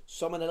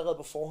 så er man allerede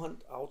på forhånd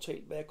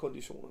aftalt, hvad er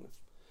konditionerne.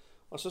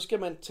 Og så skal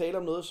man tale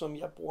om noget, som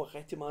jeg bruger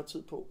rigtig meget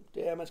tid på.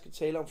 Det er, at man skal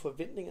tale om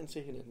forventningerne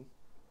til hinanden.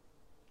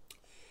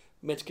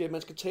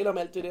 Man skal tale om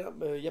alt det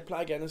der. Jeg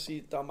plejer gerne at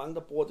sige, at der er mange,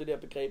 der bruger det der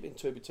begreb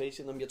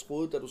interpretation, om jeg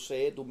troede, da du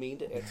sagde, at du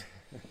mente, at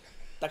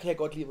der kan jeg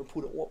godt lide at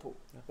putte ord på.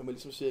 Når man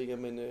ligesom siger,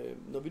 jamen,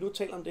 når vi nu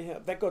taler om det her,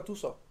 hvad gør du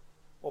så?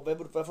 Og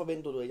hvad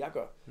forventer du, at jeg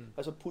gør?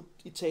 Altså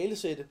i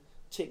talesætte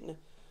tingene,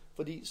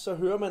 fordi så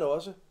hører man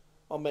også,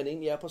 om man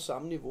egentlig er på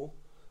samme niveau.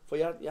 For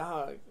jeg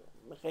har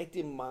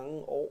rigtig mange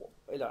år,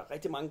 eller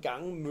rigtig mange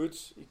gange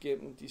mødt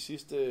igennem de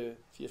sidste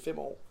 4-5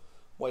 år,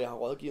 hvor jeg har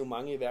rådgivet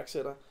mange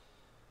iværksættere,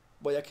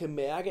 hvor jeg kan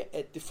mærke,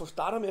 at det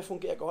starter med at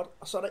fungere godt,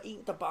 og så er der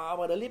en, der bare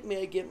arbejder lidt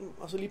mere igennem,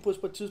 og så lige på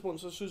et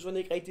tidspunkt, så synes man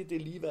ikke rigtigt, det er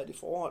ligeværdigt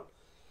forhold.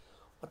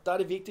 Og der er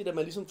det vigtigt, at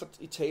man ligesom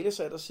i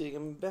talesat og siger,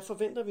 hvad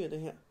forventer vi af det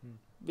her?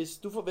 Hvis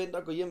du forventer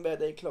at gå hjem hver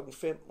dag klokken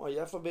 5, og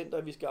jeg forventer,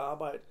 at vi skal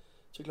arbejde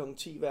til klokken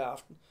 10 hver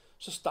aften,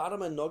 så starter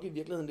man nok i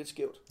virkeligheden lidt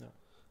skævt. Ja.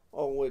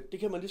 Og det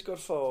kan man lige så godt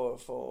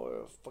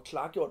få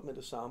klargjort med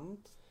det samme,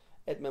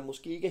 at man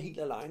måske ikke er helt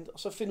aligned, og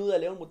så finde ud af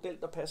at lave en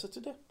model, der passer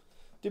til det.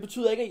 Det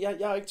betyder ikke, at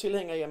jeg er ikke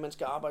tilhænger af, at man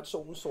skal arbejde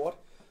solen sort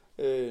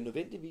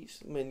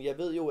nødvendigvis, men jeg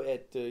ved jo,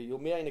 at jo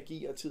mere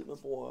energi og tid man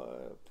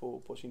bruger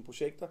på sine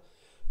projekter,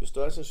 jo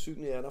større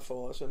sandsynlighed er der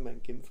for også, at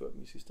man gennemfører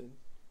dem i sidste ende.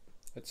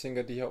 Jeg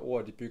tænker, at de her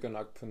ord, de bygger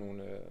nok på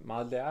nogle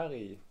meget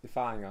lærerige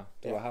erfaringer,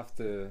 du har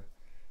haft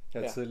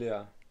her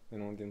tidligere med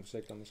nogle af dine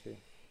projekter måske.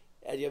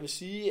 At jeg vil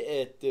sige,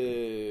 at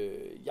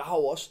jeg har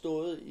jo også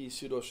stået i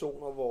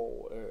situationer,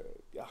 hvor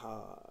jeg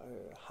har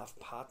haft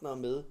partnere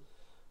med,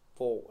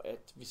 hvor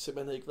at vi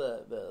simpelthen ikke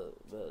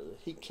været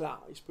helt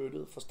klar i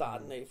spyttet fra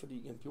starten af,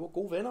 fordi vi var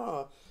gode venner,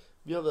 og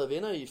vi har været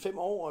venner i 5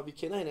 år, og vi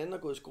kender hinanden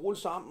og gået i skole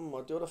sammen,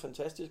 og det var da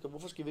fantastisk, og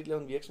hvorfor skal vi ikke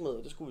lave en virksomhed?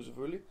 Og det skulle vi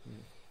selvfølgelig.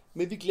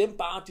 Men vi glemte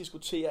bare at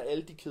diskutere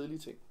alle de kedelige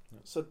ting.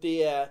 Så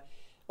det er,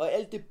 og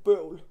alt det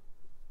bøvl,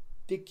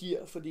 det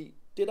giver, fordi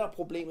det der er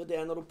problemet, det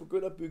er, når du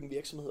begynder at bygge en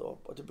virksomhed op,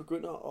 og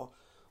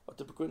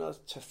det begynder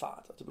at tage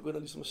fart, og det begynder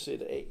ligesom at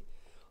sætte af.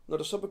 Når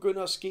der så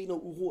begynder at ske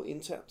noget uro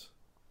internt,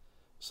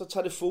 så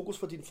tager det fokus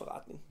for din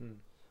forretning.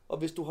 Og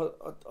hvis du har,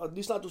 og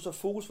lige snart du tager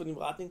fokus for din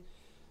forretning,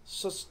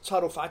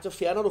 så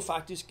fjerner du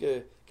faktisk,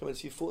 kan man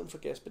sige, foden fra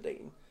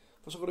gaspedalen.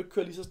 For så kan du ikke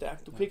køre lige så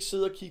stærkt. Du kan ikke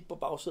sidde og kigge på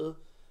bagsædet,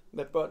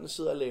 hvad børnene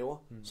sidder og laver,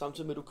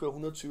 samtidig med at du kører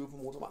 120 på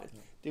motorvejen.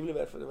 Det vil i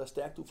hvert fald være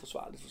stærkt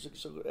uforsvarligt, for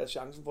så er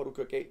chancen for, at du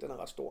kører galt, den er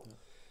ret stor.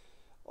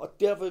 Og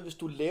derfor, hvis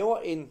du laver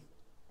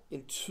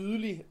en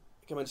tydelig,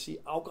 kan man sige,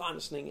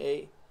 afgrænsning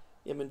af,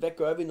 jamen hvad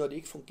gør vi, når det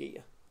ikke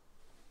fungerer,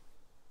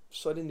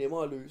 så er det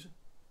nemmere at løse,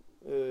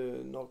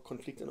 når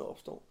konflikterne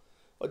opstår.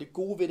 Og det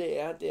gode ved det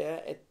er,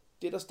 at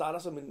det, der starter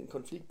som en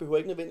konflikt, behøver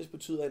ikke nødvendigvis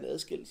betyde en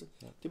adskillelse.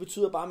 Ja. Det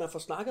betyder bare, at man får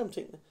snakket om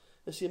tingene.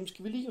 Jeg siger,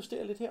 skal vi lige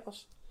justere lidt her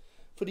også?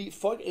 Fordi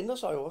folk ændrer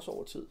sig jo også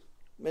over tid.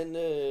 Men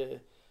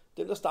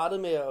dem, der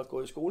startede med at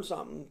gå i skole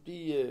sammen,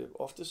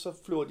 ofte så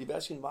flyver de hver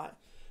sin vej.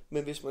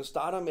 Men hvis man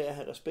starter med at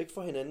have respekt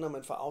for hinanden, og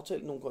man får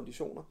aftalt nogle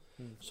konditioner,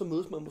 så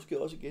mødes man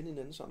måske også igen i en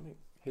anden sammenhæng.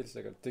 Helt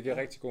sikkert. Det giver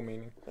rigtig god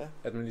mening. Ja.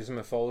 At man ligesom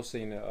er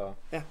forudseende, og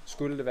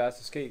skulle det være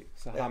til ske,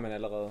 så har man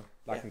allerede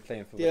lagt en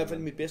plan for det. Det er i hvert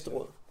fald mit bedste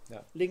råd. Ja.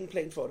 Læg en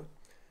plan for det.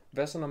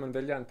 Hvad så, når man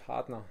vælger en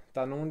partner?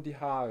 Der er nogen, de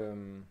har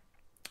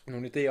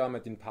nogle idéer om,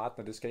 at din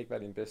partner, det skal ikke være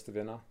dine bedste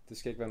venner. Det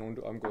skal ikke være nogen,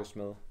 du omgås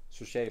med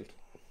socialt.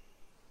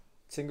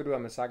 Tænker du,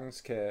 at man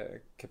sagtens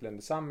kan blande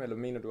det sammen, eller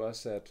mener du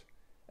også,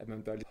 at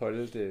man bør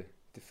holde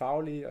det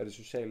faglige og det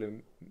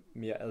sociale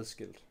mere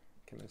adskilt,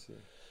 kan man sige?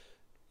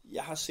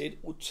 Jeg har set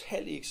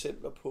utallige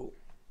eksempler på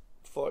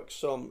folk,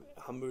 som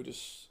har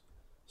mødtes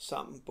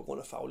sammen på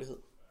grund af faglighed.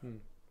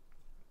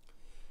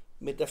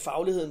 Men da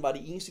fagligheden var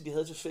det eneste, de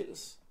havde til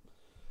fælles,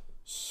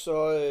 så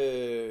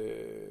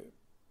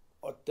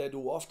og da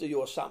du ofte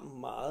gjorde sammen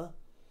meget,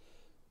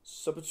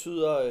 så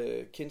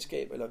betyder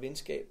kendskab eller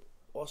venskab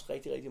også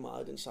rigtig, rigtig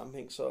meget i den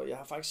sammenhæng. Så jeg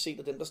har faktisk set,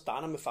 at dem, der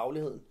starter med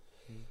fagligheden,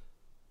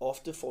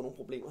 ofte får nogle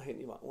problemer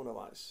hen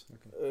undervejs.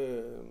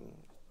 Okay.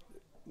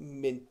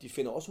 Men de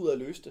finder også ud af at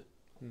løse det.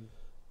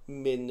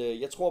 Men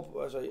jeg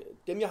tror, altså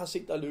dem jeg har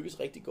set, der lykkes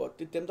rigtig godt,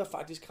 det er dem, der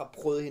faktisk har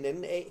prøvet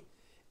hinanden af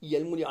i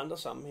alle mulige andre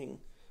sammenhænge.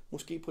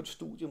 Måske på et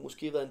studie,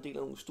 måske været en del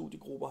af nogle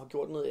studiegrupper, har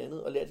gjort noget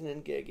andet, og lært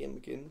hinanden igennem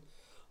igen,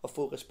 og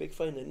fået respekt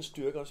for hinandens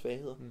styrker og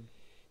svagheder.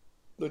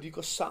 Når de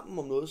går sammen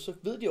om noget, så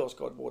ved de også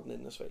godt, hvor den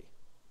anden er svag.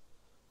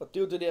 Og det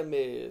er jo det der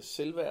med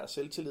selvværd og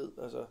selvtillid,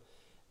 altså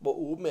hvor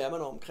åben er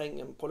man omkring,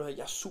 jamen, prøv at høre,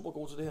 jeg er super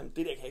god til det her, men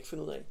det der kan jeg ikke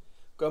finde ud af.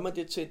 Gør man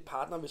det til et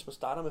partner, hvis man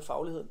starter med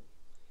fagligheden?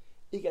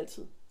 Ikke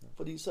altid,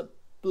 fordi så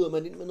byder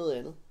man ind med noget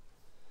andet.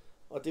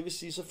 Og det vil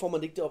sige, så får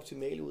man ikke det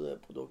optimale ud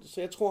af produktet.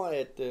 Så jeg tror,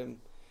 at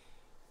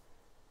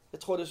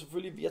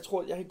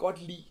jeg kan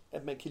godt lide,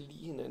 at man kan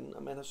lide hinanden,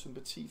 og man har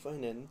sympati for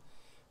hinanden.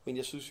 Men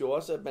jeg synes jo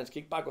også, at man skal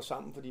ikke bare gå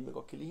sammen, fordi man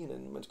godt kan lide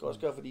hinanden. Man skal også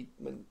gøre, fordi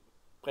man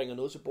bringer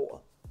noget til bordet.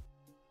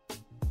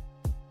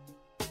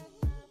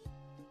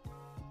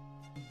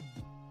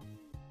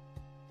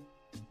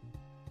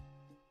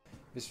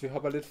 Hvis vi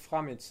hopper lidt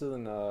frem i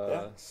tiden,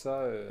 og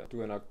så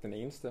du er nok den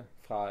eneste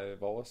fra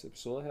vores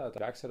episode her, der er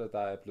iværksætter, der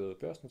er blevet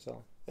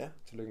børsnoteret. Ja.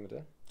 Tillykke med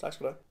det. Tak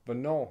skal du have.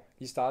 Hvornår?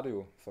 I startede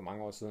jo for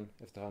mange år siden,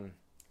 efterhånden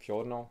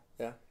 14 år.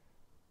 Ja.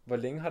 Hvor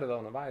længe har det været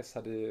undervejs?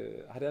 Har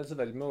det altid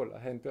været et mål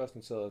at have en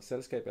børsnoteret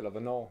selskab, eller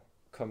hvornår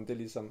kom det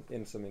ligesom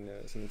ind som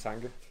en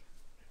tanke?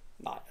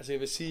 Nej, altså jeg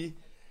vil sige,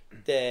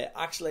 da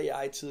Axel og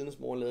jeg i tidens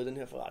morgen lavede den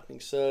her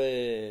forretning,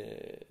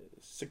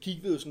 så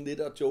gik vi jo sådan lidt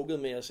og jokede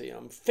med at sige,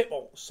 om 5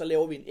 år, så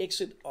laver vi en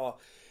exit, og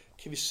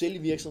kan vi sælge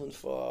virksomheden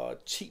for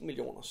 10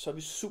 millioner, så er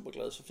vi super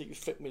glade, så fik vi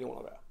 5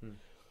 millioner hver.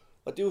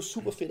 Og det er jo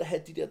super fedt at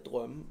have de der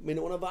drømme. Men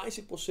undervejs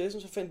i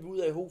processen, så fandt vi ud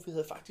af, at vi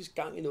havde faktisk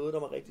gang i noget, der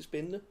var rigtig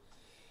spændende.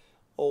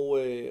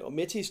 Og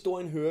med til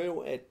historien hører jo,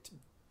 at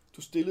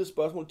du stillede et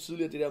spørgsmål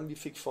tidligere, det der, om vi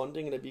fik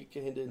funding, eller vi ikke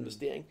kan hente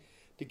investering.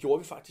 Det gjorde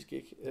vi faktisk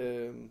ikke.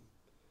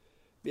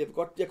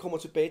 Jeg kommer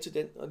tilbage til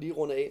den, og lige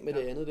runde af med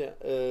det andet der.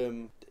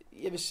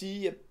 Jeg vil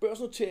sige, at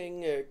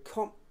børsnoteringen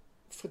kom,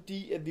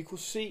 fordi at vi kunne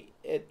se,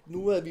 at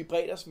nu havde vi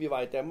bredt os. Vi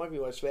var i Danmark, vi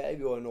var i Sverige,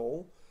 vi var i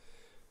Norge.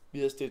 Vi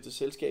havde stiftet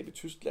selskab i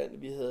Tyskland,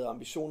 vi havde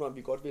ambitioner om,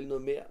 vi godt ville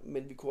noget mere,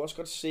 men vi kunne også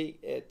godt se,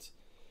 at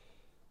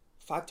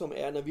faktum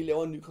er, at når vi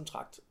laver en ny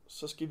kontrakt,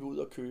 så skal vi ud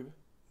og købe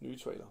nye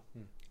trailer,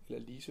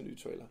 eller lease nye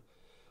trailer.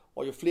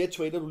 Og jo flere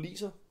trailer du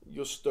leaser,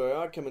 jo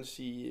større, kan man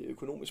sige,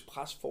 økonomisk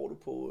pres får du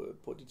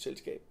på dit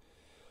selskab.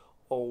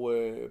 Og på et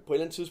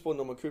eller andet tidspunkt,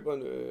 når man køber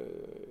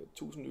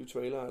 1000 nye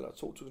trailer, eller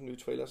 2000 nye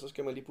trailer, så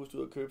skal man lige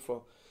pludselig ud og købe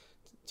for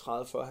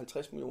 30, 40,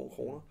 50 millioner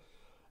kroner.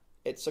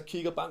 At så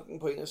kigger banken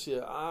på en og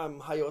siger,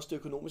 har I også det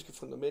økonomiske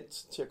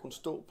fundament til at kunne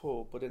stå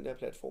på den der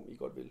platform, I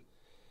godt vil.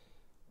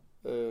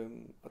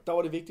 Og der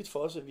var det vigtigt for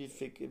os, at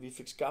vi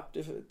fik skabt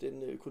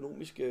den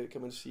økonomiske,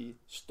 kan man sige,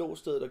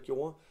 ståsted, der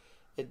gjorde,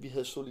 at vi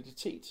havde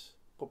soliditet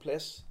på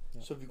plads,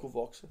 så vi kunne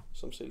vokse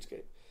som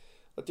selskab.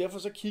 Og derfor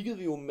så kiggede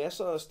vi jo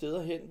masser af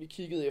steder hen. Vi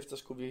kiggede efter,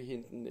 skulle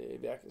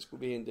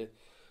vi hente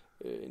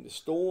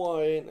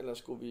investorer ind, eller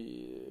skulle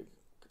vi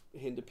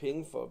hente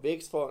penge for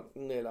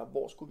Vækstfonden, eller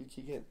hvor skulle vi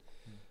kigge hen.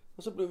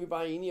 Og så blev vi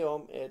bare enige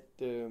om,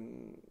 at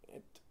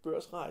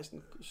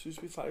børsrejsen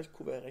synes vi faktisk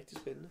kunne være rigtig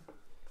spændende.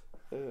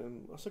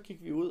 Og så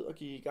gik vi ud og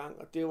gik i gang,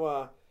 og det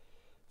var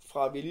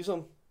fra vi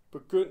ligesom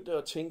begyndte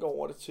at tænke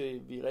over det,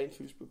 til vi rent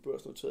fysisk blev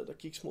børsnoteret, der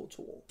gik små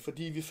 2 år.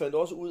 Fordi vi fandt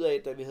også ud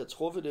af, da vi havde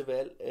truffet det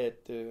valg,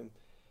 at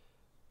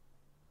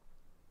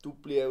du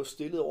bliver jo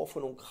stillet over for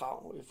nogle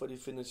krav for det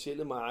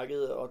finansielle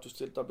marked, og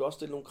der bliver også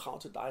stillet nogle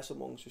krav til dig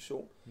som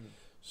organisation.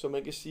 Så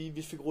man kan sige, at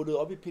vi fik ryddet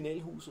op i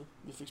penalhuset.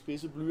 Vi fik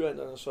spidset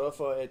blyanterne og sørget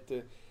for,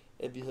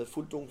 at vi havde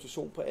fuld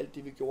dokumentation på alt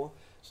det, vi gjorde.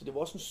 Så det var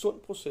også en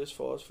sund proces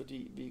for os,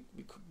 fordi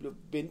vi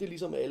vendte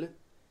ligesom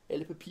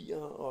alle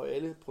papirer og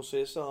alle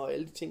processer og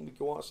alle de ting, vi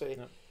gjorde og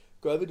sagde,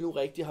 gør vi det nu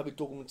rigtigt, har vi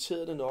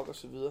dokumenteret det nok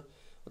osv.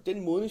 Og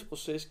den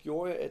modningsproces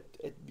gjorde,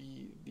 at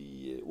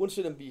vi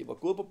uanset om vi var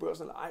gået på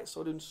børsen eller ej, så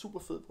var det en super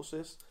fed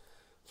proces,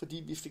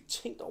 fordi vi fik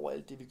tænkt over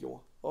alt det, vi gjorde.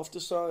 Ofte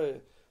så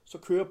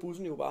kører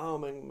bussen jo bare, og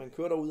man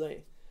kører derudad.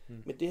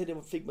 Men det her,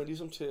 det fik man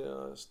ligesom til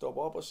at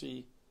stoppe op og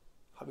sige,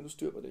 har vi nu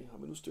styr på det? Har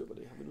vi nu styr på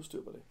det? Har vi nu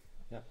styr på det?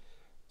 Ja.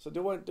 Så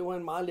det var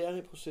en meget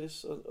lærerig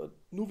proces, og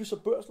nu er vi så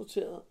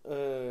børsnoteret,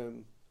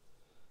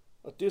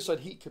 og det er så et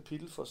helt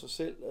kapitel for sig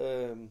selv.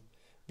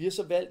 Vi har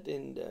så valgt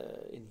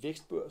en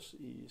vækstbørs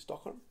i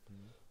Stockholm,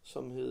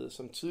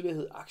 som tidligere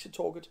hed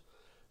Aktietorget,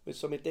 men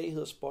som i dag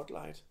hedder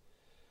Spotlight.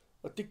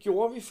 Og det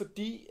gjorde vi,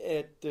 fordi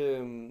at,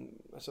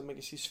 man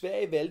kan sige,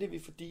 Sverige valgte vi,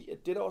 fordi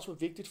at det, der også var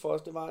vigtigt for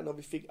os, det var, at når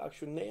vi fik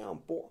aktionærer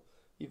ombord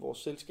i vores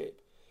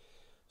selskab,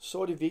 så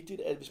var det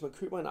vigtigt, at hvis man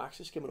køber en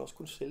aktie, skal man også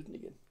kunne sælge den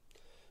igen.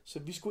 Så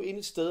vi skulle ind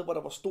et sted, hvor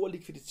der var stor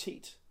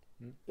likviditet,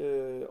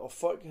 og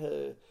folk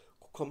kunne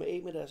komme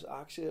af med deres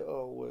aktie,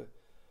 og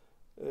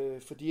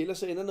fordi ellers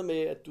så ender det med,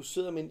 at du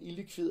sidder med en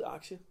illikvid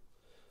aktie.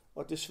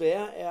 Og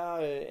desværre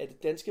er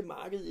det danske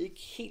marked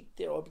ikke helt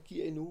deroppe i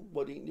gear endnu,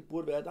 hvor det egentlig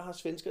burde være. Der har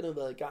svenskerne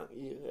været i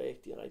gang i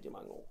rigtig, rigtig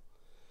mange år.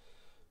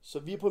 Så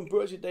vi er på en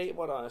børs i dag,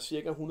 hvor der er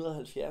cirka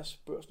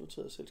 170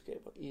 børsnoterede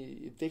selskaber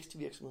i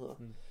vækstvirksomheder.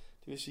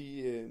 Det vil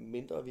sige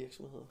mindre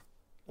virksomheder.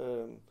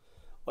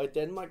 Og i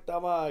Danmark, der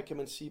var, kan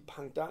man sige,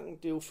 pangdangen,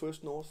 det er jo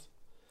First North.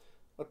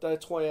 Og der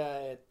tror jeg,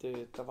 at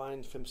der var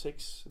en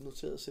 5-6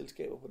 noterede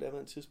selskaber på det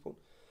her tidspunkt.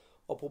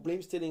 Og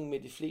problemstillingen med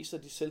de fleste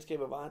af de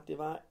selskaber det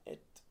var, at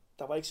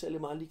der var ikke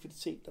særlig meget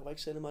likviditet. Der var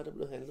ikke særlig meget, der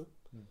blev handlet.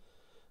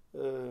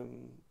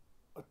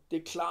 Og det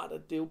er klart,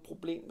 at det er jo et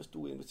problem, hvis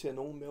du inviterer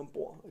nogen med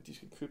ombord, at de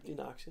skal købe din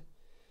aktie.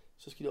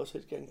 Så skal de også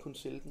helst gerne kunne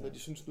sælge den, når de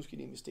synes, nu skal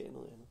de investere i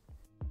noget andet.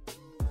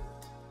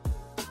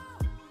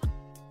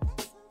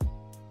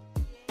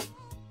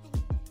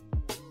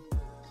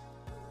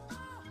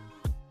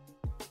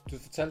 Du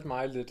fortalte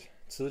mig lidt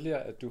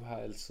tidligere, at du har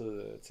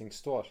altid tænkt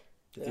stort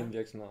i dine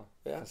virksomheder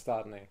fra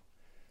starten af.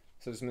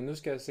 Så hvis man nu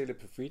skal se lidt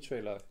på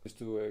Freetrailer, hvis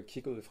du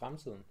kigger ud i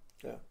fremtiden,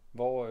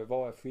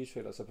 hvor er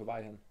Freetrailer så på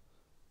vej hen?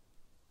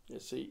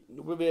 Jeg ser,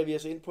 nu bevæger vi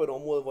os ind på et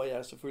område, hvor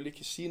jeg selvfølgelig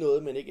kan sige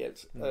noget, men ikke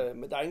alt.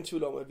 Men der er ingen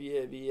tvivl om, at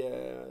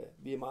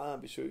vi er meget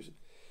ambitiøse.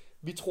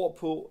 Vi tror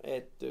på,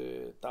 at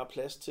der er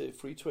plads til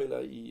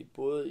Freetrailer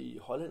både i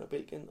Holland og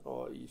Belgien,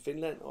 og i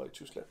Finland og i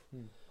Tyskland.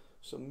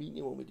 Som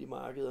minimum i de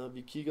markeder.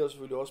 Vi kigger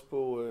selvfølgelig også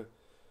på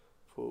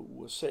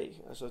USA,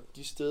 altså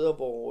de steder,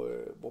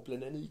 hvor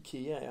blandt andet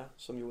IKEA er,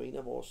 som jo er en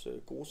af vores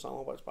gode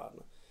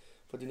samarbejdspartnere.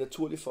 For det er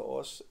naturligt for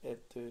os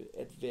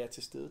at være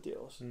til stede der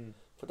også.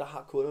 For der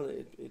har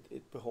kunderne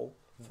et behov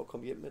for at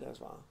komme hjem med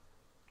deres varer.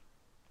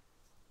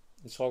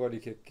 Jeg tror godt, I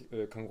kan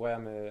konkurrere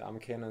med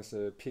amerikanernes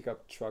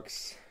pickup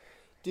trucks.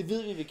 Det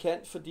ved vi kan,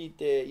 fordi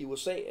i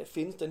USA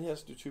findes den her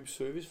type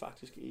service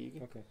faktisk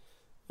ikke. Okay.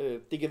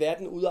 Det kan være, at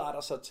den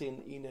udarter sig til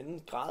en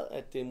anden grad,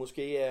 at det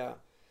måske er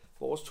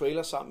vores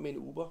trailer sammen med en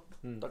Uber,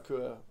 der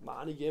kører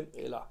varerne hjem,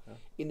 eller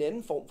en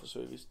anden form for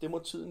service. Det må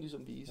tiden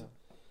ligesom vise. Ja.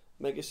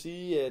 Man kan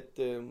sige, at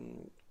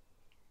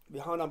vi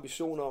har en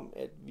ambition om,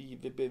 at vi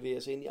vil bevæge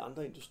os ind i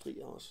andre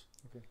industrier også,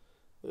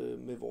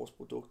 med vores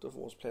produkter og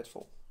vores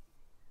platform.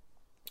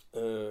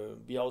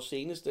 Vi har jo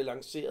senest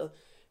lanceret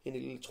en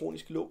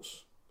elektronisk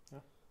lås,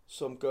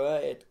 som gør,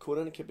 at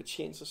kunderne kan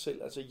betjene sig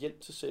selv, altså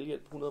hjælp til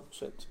selvhjælp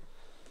 100%.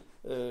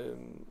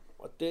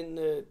 Og den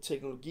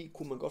teknologi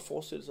kunne man godt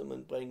forestille sig, at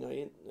man bringer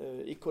ind,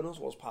 ikke kun hos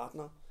vores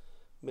partnere,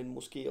 men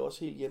måske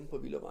også helt hjemme på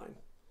Villavejen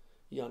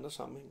i andre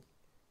sammenhæng.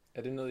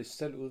 Er det noget, I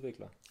selv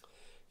udvikler?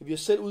 Vi har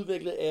selv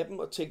udviklet appen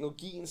og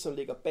teknologien, som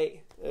ligger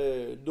bag.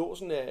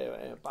 Låsen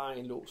er bare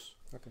en lås.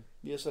 Okay.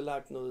 Vi har så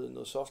lagt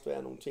noget software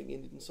og nogle ting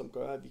ind i den, som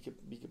gør, at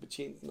vi kan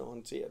betjene den og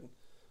håndtere den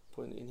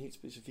på en helt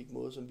specifik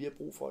måde, som vi har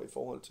brug for i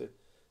forhold til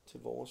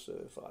vores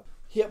forretning.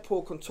 Her på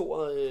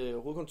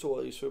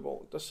hovedkontoret i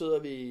Søborg, der sidder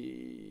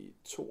vi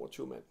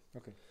 22 mand.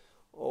 Okay.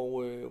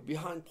 Og vi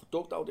har en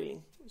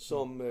produktafdeling,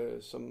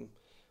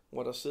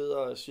 hvor der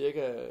sidder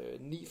cirka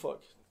 9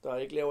 folk, der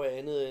ikke laver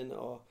andet end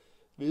at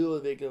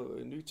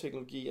videreudvikle ny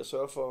teknologi og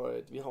sørge for,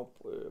 at vi har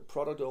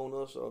product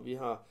owners, og vi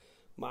har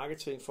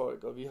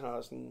marketingfolk, og vi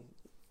har sådan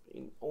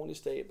en ordentlig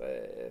stab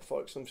af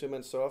folk, som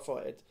simpelthen sørger for,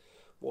 at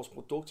vores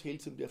produkt hele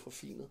tiden bliver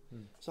forfinet.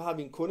 Så har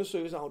vi en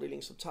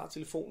kundeserviceafdeling, som tager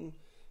telefonen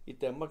i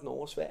Danmark,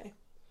 Norge og Sverige.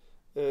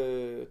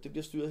 Det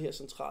bliver styret her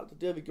centralt,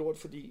 og det har vi gjort,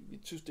 fordi vi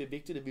synes, det er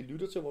vigtigt, at vi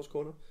lytter til vores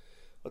kunder,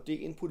 og det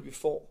input, vi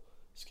får,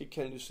 skal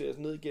kanaliseres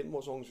ned igennem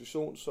vores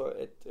organisation, så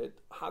at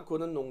har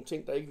kunderne nogle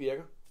ting, der ikke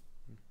virker,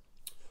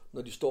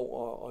 når de står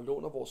og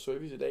låner vores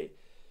service i dag,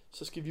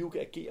 så skal vi jo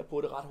agere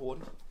på det ret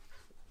hurtigt.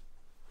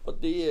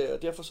 Og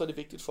derfor så er det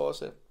vigtigt for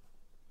os, at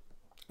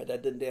der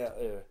er den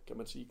der, kan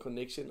man sige,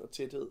 connection og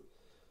tæthed.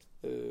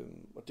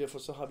 Og derfor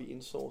så har vi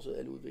indsourcet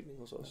al udvikling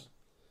hos os.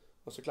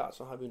 Og så klart,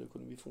 så har vi en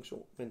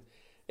økonomifunktion. Men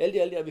alt i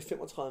alt er vi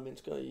 35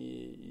 mennesker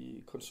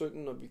i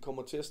koncernen, og vi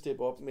kommer til at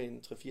steppe op med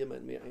en 3-4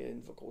 mand mere her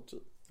inden for kort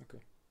tid. Okay.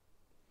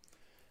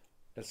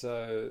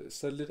 Altså,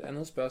 så et lidt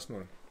andet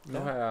spørgsmål. Nu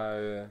har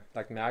jeg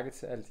lagt mærke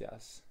til alt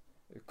jeres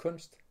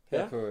kunst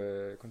her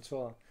på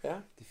kontoret.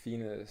 Ja. De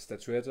fine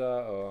statuetter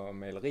og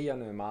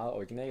malerierne, meget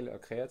originale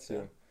og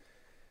kreative.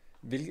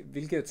 Ja.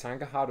 Hvilke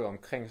tanker har du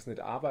omkring sådan et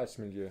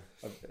arbejdsmiljø?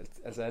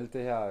 Altså alt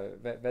det her,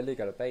 hvad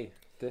ligger der bag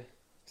det?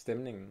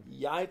 Stemningen?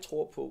 Jeg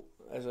tror på,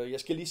 altså jeg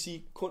skal lige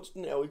sige,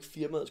 kunsten er jo ikke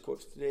firmaets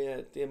kunst.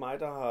 Det er mig,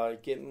 der har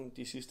igennem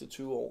de sidste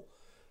 20 år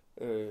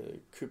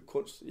købt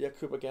kunst. Jeg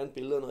køber gerne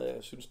billeder, når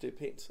jeg synes, det er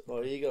pænt,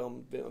 og ikke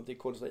om det er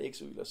kunstner X,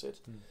 Y eller Z.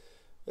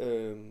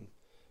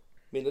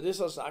 Men når det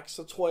så er sagt,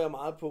 så tror jeg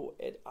meget på,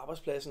 at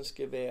arbejdspladsen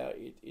skal være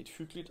et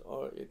hyggeligt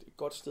og et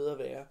godt sted at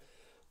være.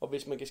 Og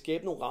hvis man kan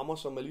skabe nogle rammer,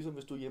 som er ligesom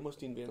hvis du er hjemme hos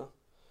dine venner,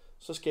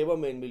 så skaber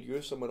man et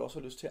miljø, som man også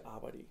har lyst til at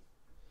arbejde i.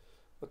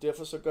 Og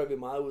derfor så gør vi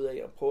meget ud af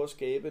at prøve at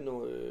skabe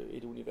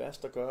et univers,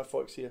 der gør, at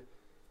folk siger,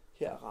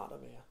 her er rart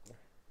at være. Ja.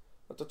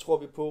 Og der tror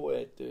vi på,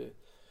 at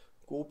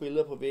gode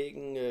billeder på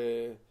væggen,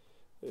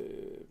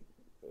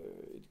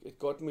 et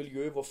godt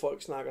miljø, hvor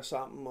folk snakker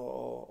sammen,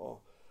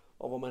 og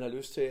hvor man har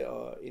lyst til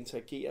at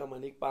interagere, og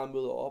man ikke bare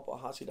møder op og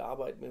har sit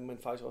arbejde, men man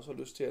faktisk også har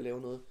lyst til at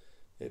lave noget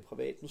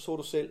privat. Nu så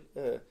du selv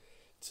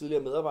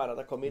tidligere medarbejdere,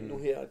 der kom ind nu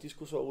her, og de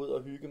skulle så ud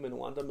og hygge med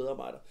nogle andre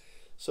medarbejdere.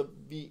 Så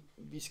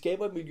vi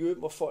skaber et miljø,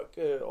 hvor folk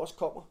også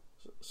kommer,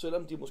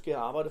 selvom de måske har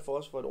arbejdet for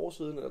os for 1 år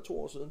siden eller 2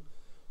 år siden,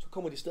 så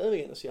kommer de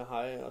stadigvæk ind og siger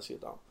hej og siger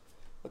dag.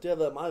 Og det har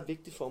været meget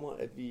vigtigt for mig,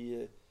 at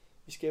vi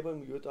skaber et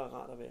miljø, der er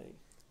rart at være i.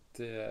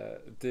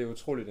 Det er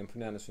utroligt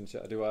imponerende, synes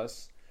jeg, og det var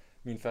også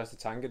min første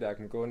tanke, der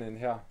kom gående ind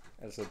her.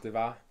 Altså det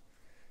var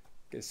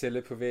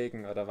Gazelle på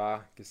væggen, og der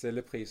var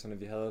Gazellepriserne,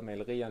 vi havde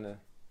malerierne,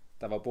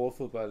 der var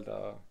bordfodbold,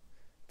 og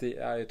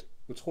det er et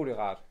utroligt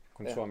rart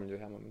kontormiljø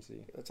her, må man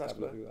sige. Ja, tak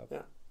skal du have.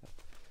 Ja.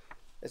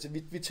 Altså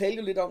vi talte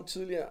jo lidt om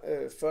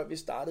tidligere, før vi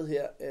startede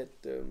her,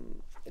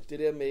 at det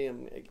der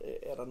med,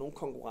 er der nogle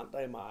konkurrenter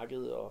i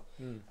markedet,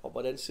 og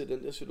hvordan ser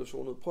den der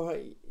situation ud? Prøv at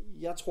høre,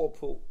 jeg tror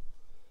på,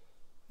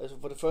 altså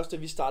for det første,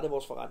 da vi startede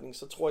vores forretning,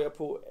 så tror jeg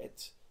på,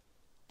 at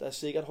der er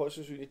sikkert højst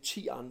sandsynligt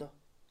 10 andre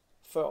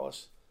før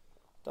os,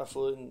 der har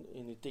fået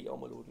en idé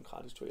om at låne en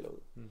gratis trailer ud.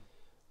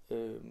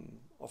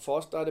 Og for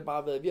os, der har det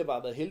bare været, vi har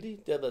bare været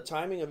heldige, det har været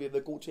timing, og vi har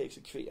været gode til at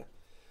eksekvere.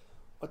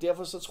 Og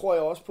derfor så tror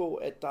jeg også på,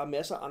 at der er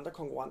masser af andre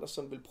konkurrenter,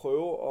 som vil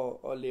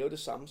prøve at lave det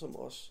samme som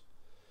os.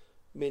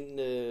 Men,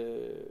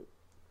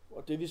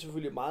 og det er vi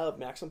selvfølgelig meget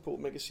opmærksom på,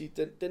 man kan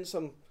sige, den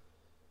som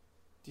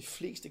de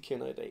fleste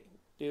kender i dag,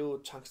 det er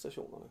jo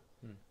tankstationerne.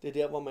 Det er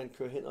der, hvor man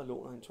kører hen og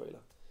låner en trailer.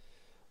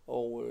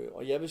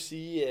 Og jeg vil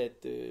sige,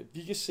 at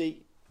vi kan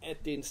se, at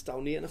det er en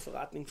stagnerende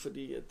forretning,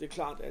 fordi det er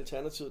klart, at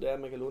alternativet er, at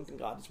man kan låne den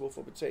gratis,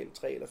 hvorfor betale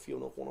 300 eller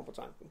 400 kroner på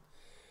tanken.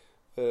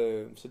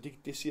 Så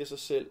det siger sig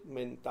selv,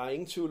 men der er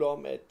ingen tvivl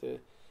om,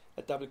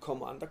 at der vil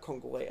komme andre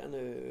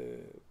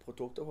konkurrerende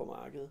produkter på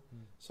markedet,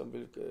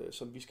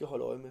 som vi skal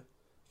holde øje med,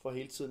 for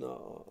hele tiden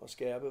at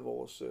skærpe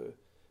vores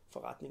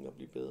forretning og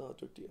blive bedre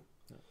og dygtigere.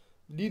 Ja.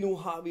 Lige nu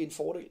har vi en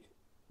fordel.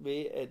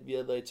 ved, at vi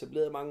har været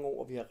etableret i mange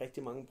år, og vi har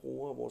rigtig mange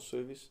brugere af vores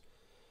service.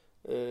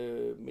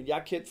 Men jeg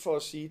er kendt for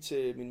at sige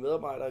til mine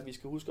medarbejdere, at vi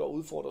skal huske at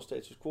udfordre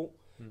status quo.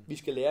 Vi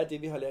skal lære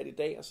det, vi har lært i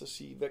dag, og så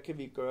sige, hvad kan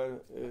vi gøre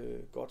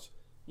godt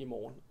i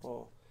morgen.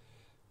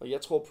 Og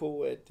jeg tror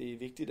på, at det er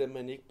vigtigt, at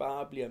man ikke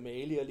bare bliver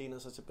malig og læner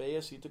sig tilbage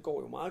og siger, det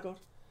går jo meget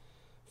godt.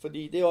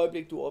 Fordi i det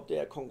øjeblik, du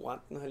opdager, at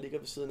konkurrenten han ligger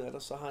ved siden af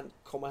dig, så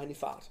kommer han i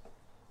fart.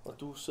 Og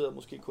du sidder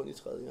måske kun i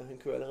tredje, og han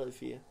kører allerede i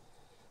fjerde.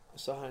 Og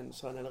så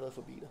er han allerede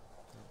forbi dig.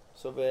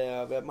 Så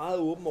vær meget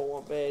åben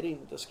over, hvad er det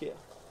egentlig, der sker.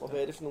 Og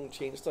hvad er det for nogle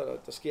tjenester,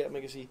 der sker.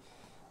 Man kan sige,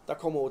 der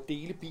kommer jo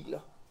delebiler.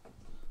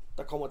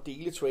 Der kommer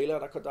deletrailer.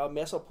 Der er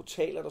masser af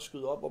portaler, der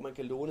skyder op, hvor man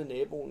kan låne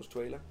naboens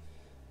trailer.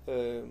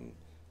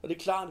 Og det er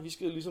klart, at vi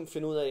skal ligesom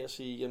finde ud af at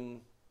sige,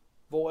 jamen,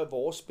 hvor er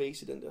vores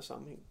space i den der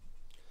sammenhæng?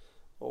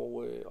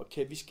 Og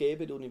kan vi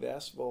skabe et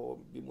univers, hvor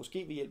vi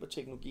måske ved hjælp af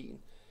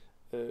teknologien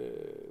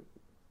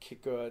kan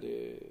gøre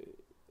det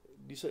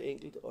lige så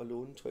enkelt at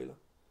låne en trailer,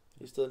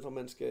 i stedet for at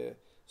man skal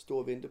stå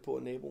og vente på,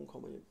 at naboen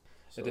kommer hjem.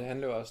 Ja, det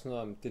handler jo også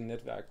noget om det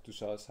netværk, du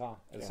så også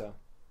har. Altså,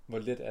 hvor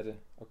let er det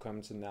at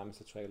komme til den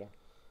nærmeste trailer?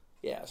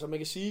 Ja, så man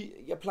kan sige,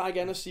 jeg plejer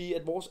gerne at sige,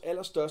 at vores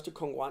allerstørste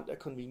konkurrent er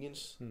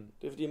convenience.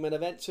 Det er fordi, man er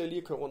vant til at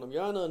lige at køre rundt om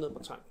hjørnet og ned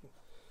på tanken.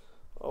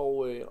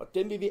 Og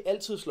dem vil vi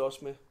altid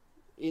slås med,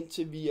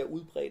 indtil vi er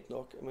udbredt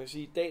nok. Man kan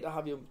sige, i dag der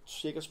har vi jo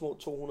cirka små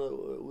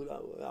 200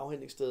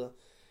 afhentningssteder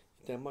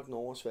i Danmark,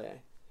 Norge og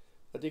Sverige.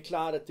 Og det er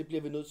klart, at det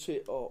bliver vi nødt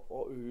til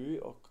at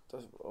øge,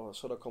 og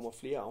så der kommer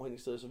flere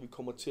afhentningssteder, så vi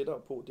kommer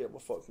tættere på der, hvor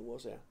folk nu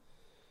også er.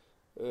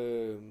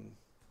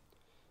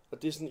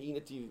 Og det er sådan en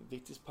af de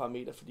vigtigste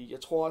parametre, fordi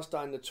jeg tror også, der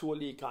er en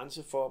naturlig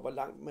grænse for, hvor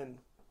langt man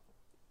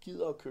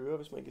gider at køre,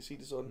 hvis man kan sige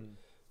det sådan,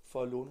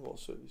 for at låne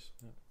vores service.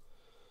 Ja.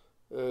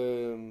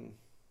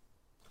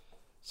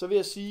 Så vil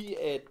jeg sige,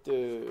 at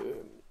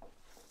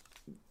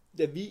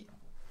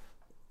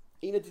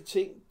en af de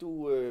ting,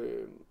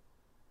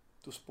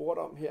 du spurgte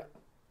om her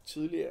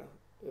tidligere,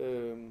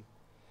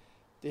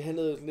 det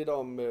handlede lidt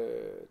om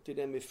det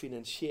der med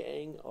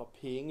finansiering og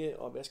penge,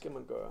 og hvad skal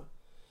man gøre.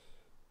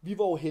 Vi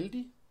var jo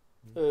heldige,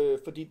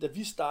 fordi da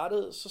vi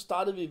startede, så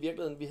startede vi i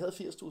virkeligheden, vi havde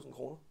 80.000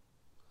 kroner.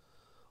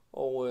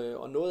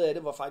 Og noget af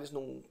det var faktisk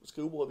nogle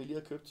skrivebord, vi lige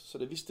havde købt. Så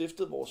da vi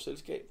stiftede vores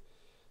selskab,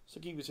 så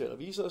gik vi til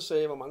revisor og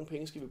sagde, hvor mange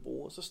penge skal vi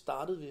bruge, og så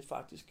startede vi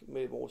faktisk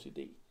med vores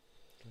idé.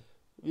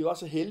 Vi var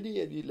så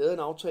heldige, at vi lavede en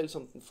aftale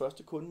som den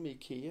første kunde med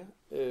IKEA,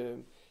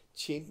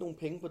 tjente nogle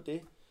penge på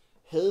det,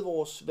 havde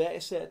vores hver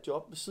især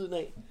job ved siden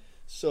af.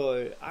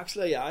 Så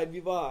Axel og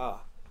jeg,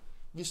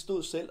 vi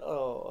stod selv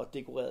og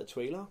dekorerede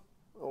trailer,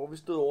 og vi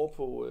stod over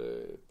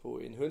på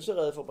en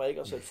hønseredefabrik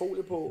og satte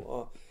folie på,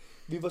 og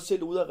vi var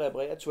selv ude at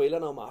reparere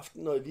trailerne om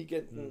aftenen og i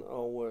weekenden,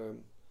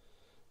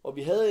 og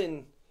vi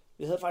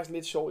havde faktisk en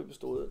lidt sjov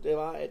episode. Det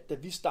var, at da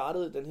vi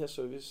startede den her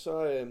service,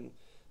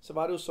 så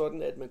var det jo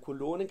sådan, at man kunne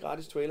låne en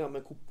gratis trailer, og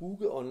man kunne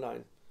booke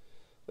online.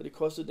 Og det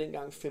kostede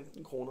dengang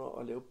 15 kroner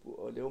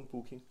at lave en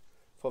booking,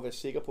 for at være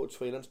sikker på, at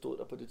traileren stod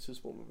der på det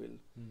tidspunkt, man ville.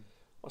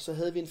 Og så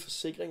havde vi en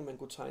forsikring, man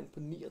kunne tegne på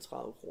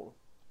 39 kroner.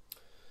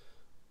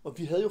 Og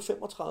vi havde jo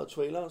 35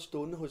 trailere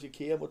stående hos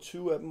IKEA, hvor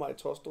 20 af dem var i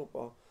Tostrup,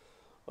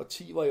 og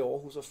 10 var i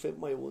Aarhus, og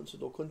 5 var i Odense.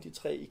 Det var kun de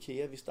 3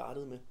 IKEA, vi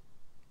startede med.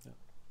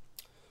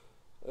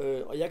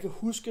 Ja. Og jeg kan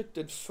huske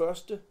den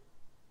første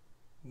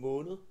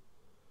måned,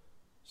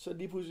 så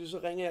lige pludselig så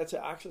ringer jeg til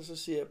Axel, og så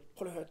siger jeg,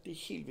 prøv at høre, det er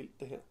helt vildt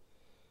det her.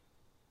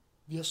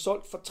 Vi har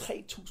solgt for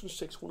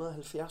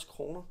 3.670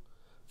 kroner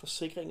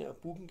forsikringer og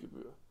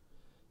bookinggebyrer.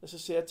 Og så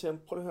siger jeg til ham,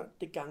 prøv at høre,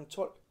 det er gange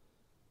 12.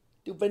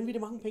 Det er jo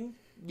vanvittigt mange penge.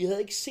 Vi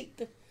havde ikke set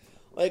det.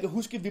 Og jeg kan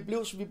huske, at vi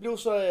blev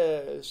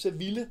så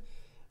vilde,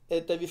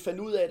 da vi fandt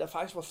ud af, at der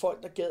faktisk var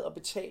folk, der gad at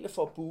betale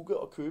for at booke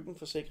og købe en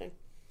forsikring.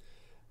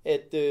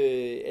 At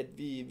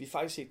vi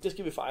faktisk sagde, det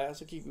skal vi fejre.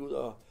 Så gik vi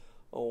ud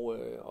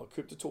og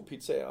købte 2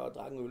 pizzaer og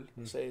drak en øl.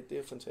 Og sagde, det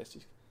er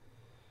fantastisk.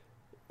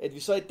 At vi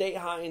så i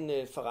dag har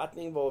en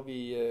forretning,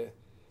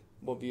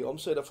 hvor vi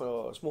omsætter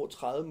for små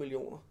 30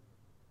 millioner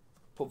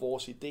på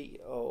vores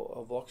idé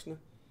og voksne.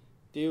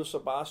 Det er jo så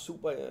bare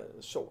super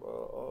sjovt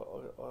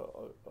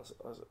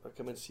og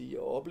kan man sige,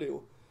 at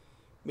opleve.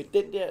 Men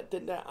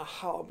den der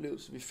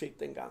aha-oplevelse, vi fik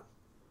dengang,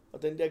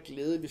 og den der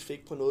glæde, vi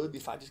fik på noget, vi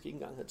faktisk ikke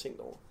engang havde tænkt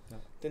over,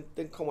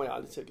 den kommer jeg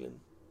aldrig til at glemme.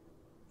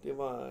 Det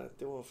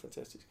var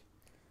fantastisk.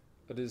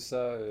 Og det er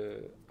så,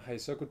 har I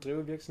så kunnet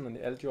drive virksomheden i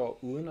alle de år,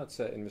 uden at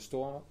tage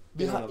investorer?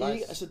 Vi har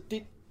ikke, altså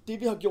det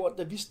vi har gjort,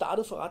 da vi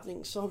startede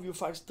forretningen, så har vi jo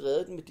faktisk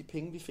drevet den med de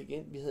penge, vi fik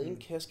ind. Vi havde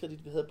ingen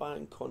kassekredit, vi havde bare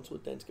en konto i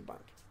Danske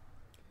Bank.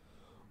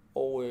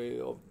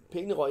 Og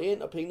pengene røg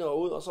ind, og pengene røg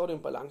ud, og så var det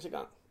en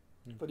balancegang.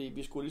 Fordi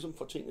vi skulle ligesom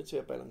få tingene til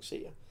at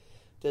balancere.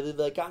 Da vi havde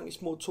været i gang i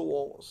små 2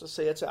 år, så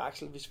sagde jeg til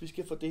Axel, hvis vi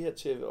skal få det her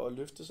til at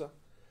løfte sig,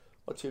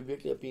 og til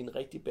virkelig at blive en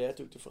rigtig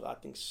bæredygtig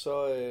forretning,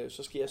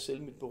 så skal jeg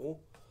sælge mit bureau,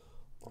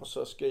 og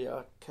så skal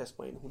jeg kaste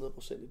mig ind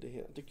 100% i det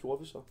her. Det gjorde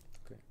vi så.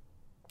 Okay.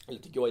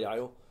 Eller det gjorde jeg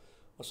jo.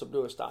 Og så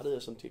blev jeg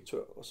startet som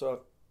direktør, og så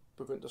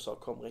begyndte der så at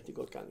komme rigtig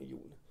godt gang i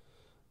hjulene.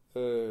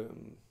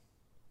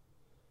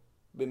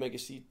 Men man kan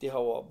sige, det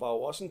var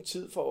jo også en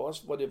tid for os,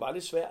 hvor det var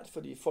lidt svært,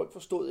 fordi folk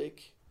forstod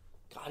ikke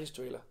gratis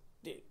trailer.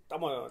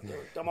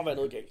 der må være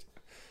noget galt.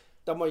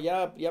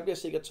 Jeg bliver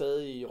sikkert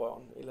taget i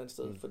røven et eller andet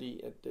sted,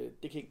 fordi at,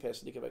 det kan ikke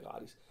passe, det kan være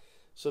gratis.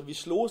 Så vi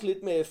slog os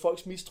lidt med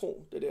folks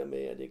mistro, det der med,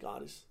 at det er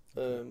gratis.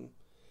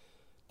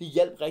 Det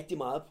hjalp rigtig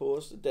meget på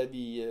os, da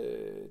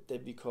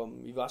vi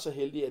kom. Vi var så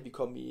heldige, at vi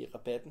kom i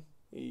rabatten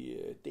i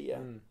DR.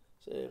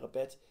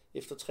 Rabat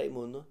efter 3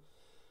 måneder.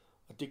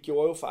 Og det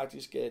gjorde jo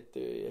faktisk, at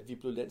vi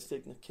blev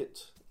landsdækkende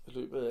kendt i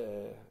løbet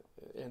af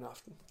en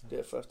aften,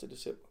 der 1.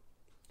 december.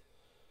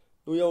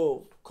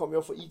 Nu kom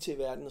jeg fra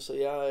IT-verdenen, så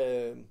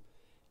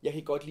jeg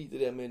kan godt lide det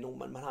der med, at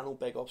man har nogle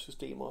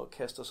backup-systemer og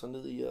kaster sig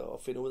ned i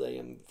og finder ud af,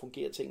 jamen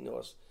fungerer tingene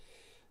også.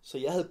 Så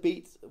jeg havde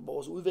bedt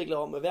vores udviklere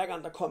om, at hver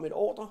gang der kom en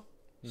ordre,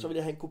 så ville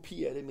jeg have en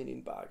kopi af det i min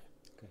indbakke.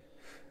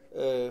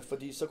 Okay.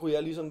 Fordi så kunne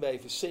jeg ligesom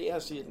verificere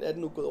og sige, er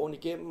den nu gået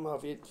ordentligt igennem,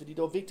 fordi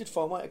det var vigtigt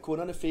for mig, at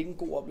kunderne fik en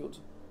god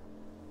oplevelse.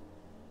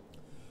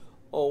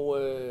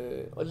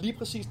 Og lige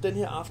præcis den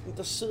her aften,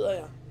 der sidder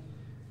jeg,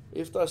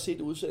 efter at have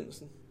set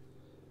udsendelsen,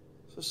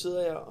 så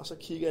sidder jeg, og så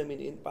kigger jeg i min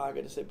indbakke,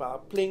 og det siger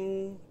bare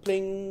pling,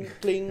 pling,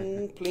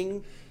 pling,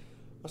 pling.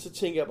 Og så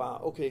tænker jeg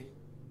bare, okay,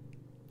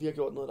 vi har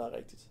gjort noget, der er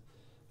rigtigt.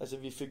 Altså,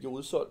 vi fik jo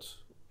udsolgt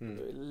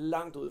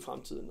langt ud i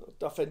fremtiden, og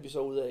der fandt vi så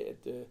ud af,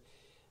 at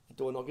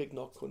det var nok ikke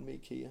nok kun med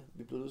IKEA.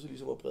 Vi blev nødt til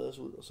ligesom at brede os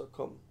ud, og så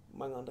kom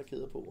mange andre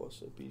kæder på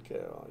os, Bilka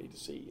og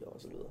EDC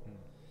og så videre.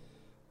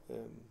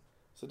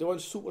 Så det var en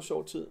super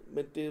sjov tid,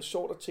 men det er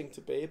sjovt at tænke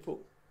tilbage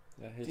på.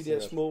 Ja, de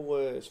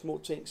der små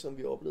ting, som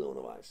vi oplevede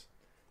undervejs.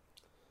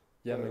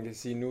 Ja, man kan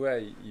sige, at nu er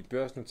I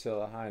børsnoteret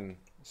og har en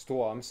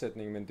stor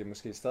omsætning, men det er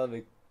måske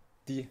stadigvæk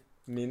de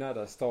minder,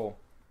 der står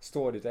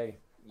stort i dag.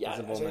 Ja,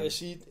 altså jeg vil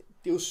sige,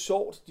 det er jo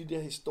sjovt, de der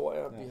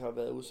historier, vi har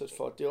været udsat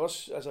for. Det er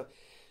også, altså,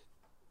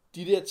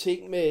 de der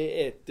ting med,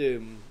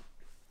 at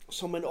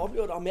som man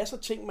oplever, der er masser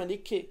af ting,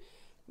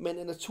 man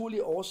af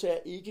naturlige årsager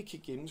ikke kan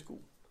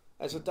gennemskue.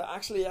 Altså, da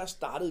Axel og jeg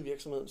startede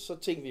virksomheden, så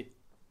tænkte vi,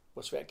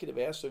 hvor svært kan det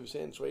være at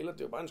servicere en trailer?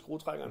 Det er jo bare en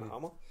skruetrækker og en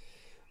hammer.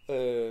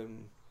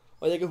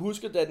 Og jeg kan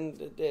huske,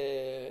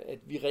 at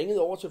vi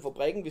ringede over til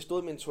fabrikken, vi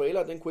stod med en trailer,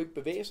 og den kunne ikke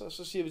bevæge sig,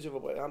 så siger vi til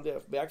ham der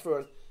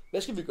værkføreren,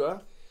 hvad skal vi gøre?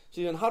 Så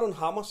siger han, har du en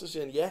hammer? Så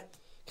siger han, ja.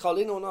 Kravl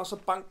ind under, og så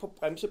bank på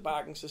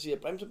bremsebakken. Så siger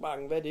jeg,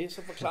 bremsebakken, hvad er det?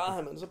 Så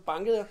forklarede han, så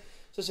bankede jeg.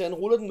 Så siger han,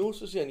 ruller den nu?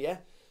 Så siger han, ja.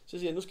 Så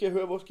siger jeg, nu skal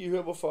I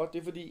høre hvorfor. Det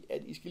er fordi,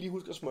 at I skal lige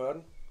huske at smøre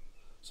den.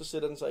 Så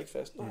sætter den sig ikke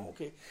fast. Nå,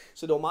 okay.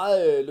 Så det var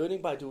meget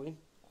learning by doing.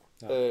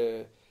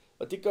 Ja.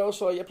 Og det gør jo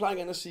så, jeg plejer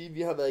gerne at sige, at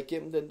vi har været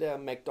igennem den der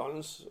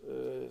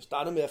McDonald's,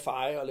 startet med at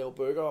feje og lave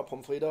burger og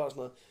pomfritter og sådan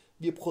noget.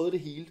 Vi har prøvet det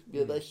hele. Vi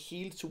har været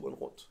hele turen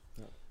rundt.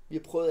 Ja. Vi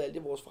har prøvet alt i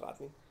vores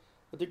forretning.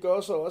 Og det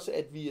gør så også,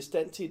 at vi er i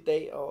stand til i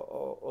dag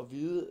at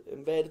vide,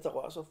 hvad er det, der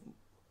rører sig.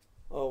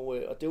 Og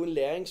det er jo en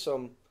læring,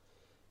 som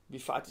vi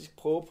faktisk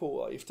prøver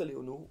på at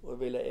efterleve nu, og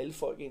vil lade alle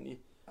folk egentlig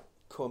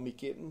komme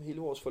igennem hele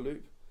vores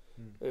forløb.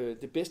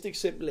 Det bedste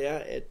eksempel er,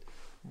 at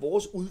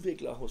vores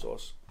udviklere hos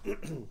os,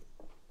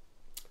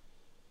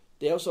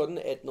 det er jo sådan,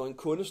 at når en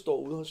kunde står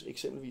ude hos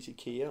eksempelvis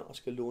IKEA og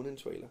skal låne en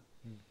trailer,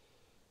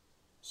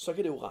 så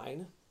kan det jo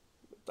regne.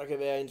 Der kan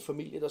være en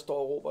familie, der står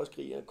og råber og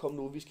skriger, kom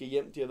nu, vi skal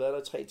hjem, de har været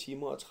der 3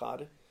 timer og er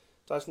trætte.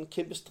 Der er sådan et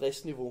kæmpe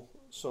stressniveau,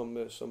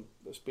 som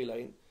spiller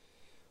ind.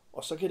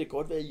 Og så kan det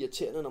godt være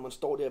irriterende, når man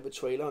står der ved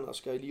traileren og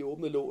skal lige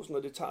åbne låsen,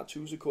 og det tager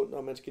 20 sekunder,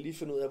 og man skal lige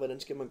finde ud af, hvordan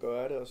skal man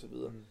gøre det, osv.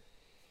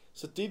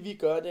 Så det vi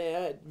gør, det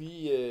er, at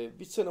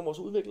vi sender vores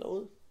udviklere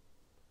ud.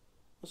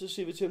 Og så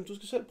siger vi til dem, du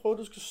skal selv prøve,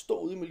 du skal stå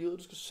ude i miljøet,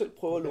 du skal selv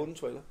prøve at låne en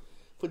trailer.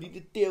 Fordi det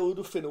er derude,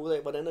 du finder ud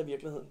af, hvordan er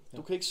virkeligheden.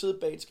 Du kan ikke sidde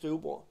bag et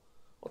skrivebord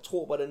og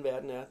tro, hvordan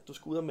verden er. Du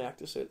skal ud og mærke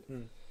det selv.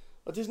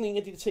 Og det er sådan en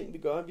af de ting, vi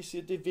gør. Vi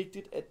siger, at det er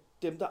vigtigt, at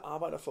dem, der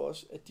arbejder for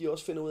os, at de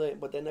også finder ud af,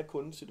 hvordan er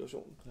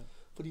kundesituationen.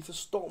 Fordi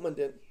forstår man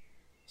den,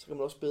 så kan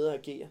man også bedre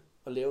agere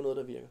og lave noget,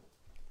 der virker.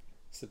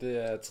 Så det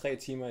er 3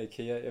 timer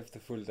IKEA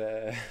efterfulgt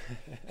af...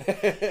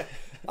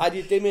 Nej,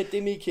 det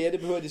med IKEA, det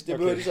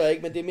behøver de så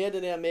ikke, men det er mere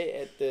det der med,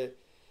 at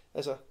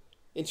altså,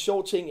 en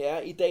sjov ting er,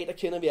 i dag der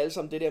kender vi alle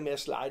sammen det der med at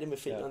slide med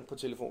fingeren på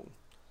telefonen.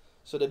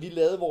 Så da vi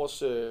lavede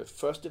vores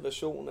første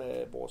version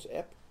af vores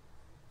app,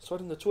 så er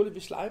det naturligt, at vi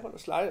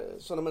slider,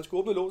 så når man skal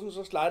åbne låsen,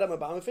 så slider man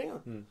bare med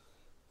fingeren.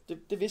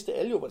 Det vidste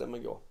alle jo, hvordan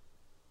man gjorde.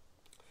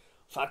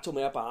 Faktum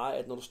er bare,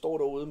 at når du står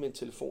derude med en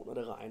telefon, og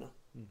det regner,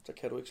 så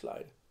kan du ikke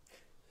slide.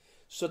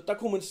 Så der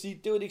kunne man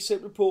sige, det var et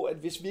eksempel på, at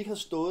hvis vi ikke havde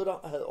stået der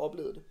og havde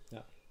oplevet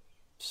det,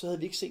 så havde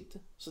vi ikke set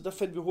det. Så der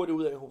fandt vi hurtigt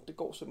ud af, at det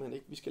går simpelthen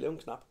ikke. Vi skal lave en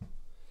knap.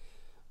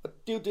 Og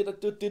det er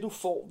jo det, du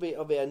får ved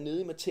at være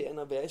nede i materien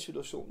og være i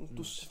situationen.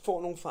 Du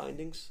får nogle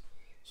findings,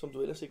 som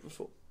du ellers ikke vil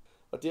få.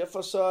 Og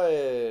derfor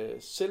så,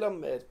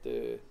 selvom at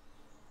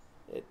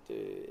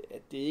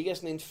det ikke er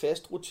sådan en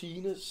fast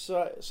rutine,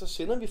 så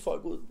sender vi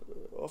folk ud.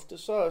 Ofte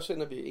så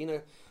sender vi en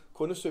af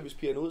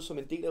kundeservicepigerne ud som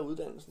en del af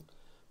uddannelsen.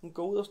 Hun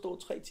går ud og står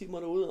 3 timer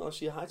derude og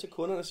siger hej til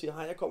kunderne og siger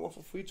hej, jeg kommer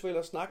fra Free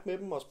Trailer, snak med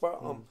dem og spørg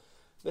om,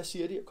 hvad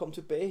siger de, og kom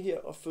tilbage her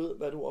og fød,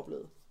 hvad du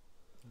oplevede.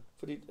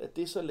 Fordi at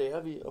det så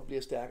lærer vi at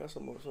blive stærkere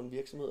som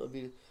virksomhed, og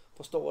vi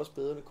forstår også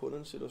bedre med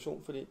kundernes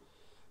situation, fordi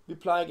vi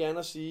plejer gerne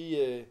at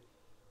sige,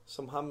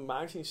 som ham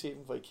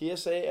marketingchefen for IKEA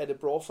sagde, er det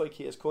bra for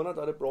IKEAs kunder,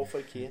 der er det bra for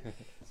IKEA.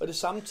 Og det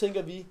samme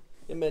tænker vi,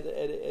 jamen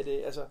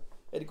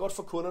er det godt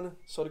for kunderne,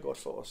 så er det godt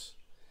for os.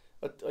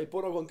 Og i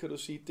bund og grund kan du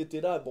sige, det er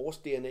det, der er vores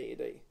DNA i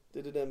dag. Det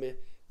er det der med,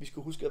 vi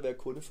skal huske at være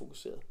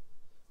kundefokuseret.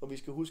 Og vi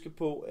skal huske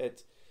på,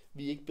 at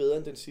vi er ikke bedre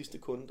end den sidste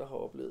kunde, der har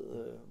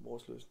oplevet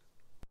vores løsning.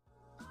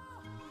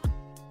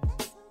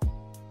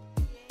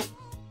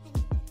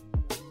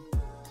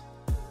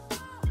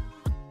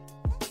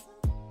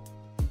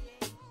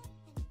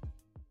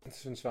 Jeg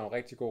synes, det var en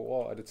rigtig god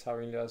ord, og det tager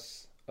jo egentlig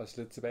også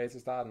lidt tilbage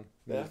til starten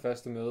med det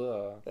første møde.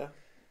 Og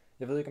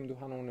jeg ved ikke, om du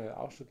har nogle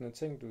afsluttende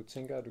ting, du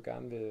tænker, at du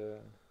gerne vil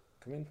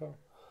komme ind på?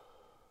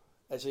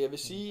 Altså, jeg vil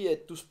sige,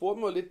 at du spurgte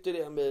mig lidt det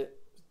der med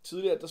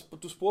tidligere.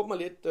 Du spurgte mig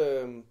lidt,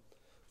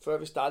 før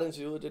vi startede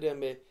interviewet, det der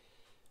med,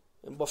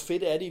 hvor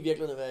fedt er det i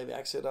virkeligheden at være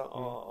iværksætter,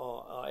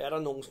 og er der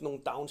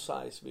nogle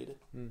downsides ved det?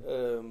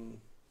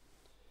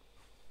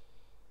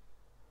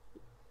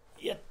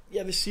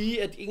 Jeg vil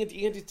sige, at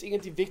en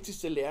af de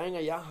vigtigste læringer,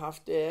 jeg har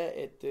haft, det er,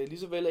 at lige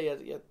så vel,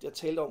 at jeg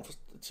talte om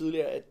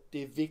tidligere, at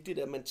det er vigtigt,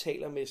 at man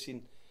taler med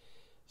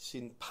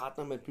sin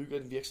partner, man bygger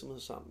en virksomhed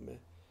sammen med.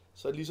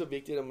 Så er det lige så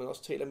vigtigt, at man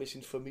også taler med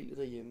sin familie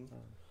derhjemme.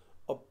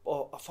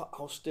 Og få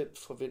afstemt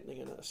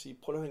forventningerne og sige,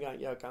 prøv at høre en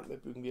gang, jeg er i gang med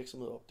at bygge en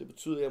virksomhed op. Det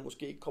betyder, at jeg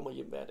måske ikke kommer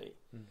hjem hver dag.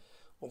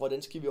 Og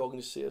hvordan skal vi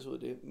organisere os ud af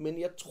det? Men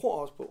jeg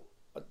tror også på,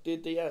 og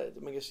det er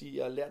det, man kan sige,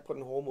 jeg har lært på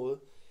den hårde måde,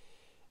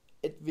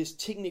 at hvis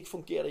tingene ikke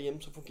fungerer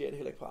derhjemme, så fungerer det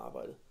heller ikke på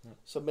arbejdet.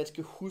 Så man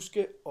skal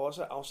huske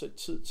også at afsætte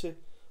tid til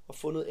at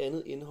få noget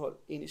andet indhold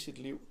ind i sit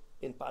liv,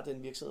 end bare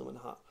den virksomhed, man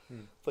har.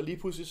 For lige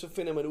pludselig så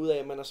finder man ud af,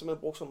 at man har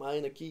simpelthen brugt så meget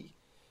energi,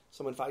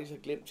 så man faktisk har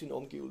glemt sine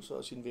omgivelser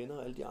og sine venner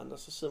og alle de andre,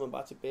 så sidder man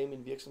bare tilbage med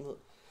en virksomhed.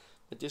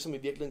 Men det, som i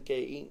virkeligheden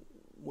gav en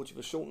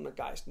motivationen og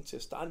gejsten til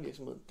at starte en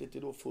virksomhed, det er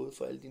det, du har fået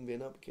fra alle dine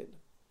venner og bekendte.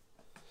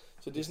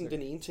 Så det er sådan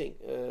den ene ting.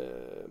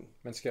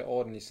 Man skal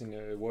orden i sin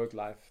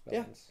work-life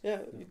balance. Ja,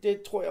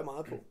 det tror jeg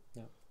meget på.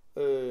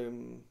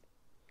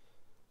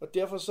 Og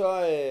derfor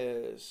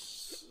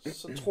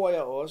så tror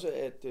jeg også,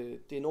 at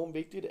det er enormt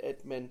vigtigt,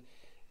 at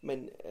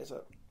man altså,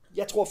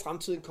 jeg tror,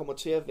 fremtiden kommer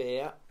til at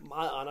være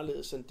meget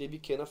anderledes end det, vi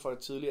kender fra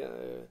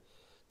tidligere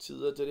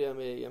tider. Det der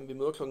med, jamen vi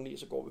møder klokken 9,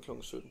 så går vi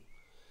klokken 17.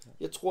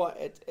 Jeg tror,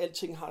 at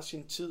alting har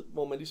sin tid,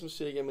 hvor man ligesom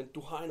siger, jamen du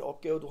har en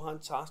opgave, du har en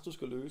task, du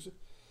skal løse.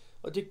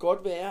 Og det kan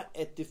godt være,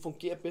 at det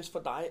fungerer bedst for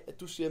dig, at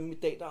du siger, at i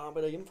dag der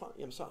arbejder hjemmefra.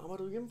 Jamen så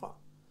arbejder du hjemmefra.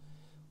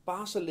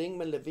 Bare så længe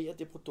man leverer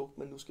det produkt,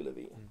 man nu skal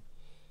levere.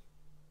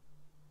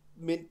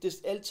 Men det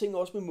er alting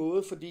også med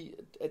måde, fordi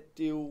at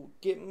det er jo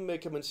gennem,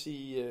 kan man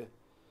sige,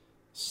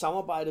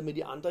 samarbejde med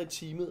de andre i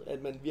teamet,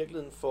 at man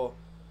virkelig får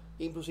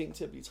 1+1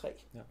 til at blive 3,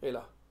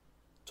 eller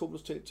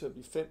 2+2 til at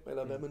blive 5,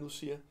 eller hvad man nu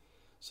siger.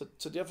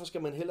 Så derfor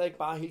skal man heller ikke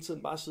bare hele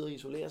tiden bare sidde og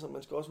isolere sig,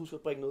 man skal også huske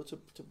at bringe noget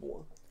til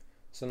bordet.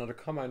 Så når der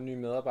kommer en ny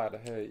medarbejder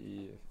her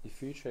i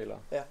FreeTrailer,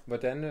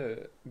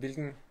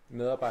 hvilken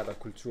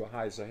medarbejderkultur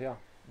har I så her?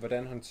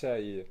 Hvordan håndterer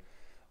I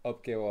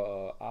opgaver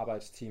og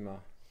arbejdstimer?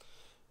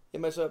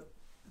 Jamen altså,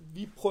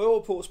 vi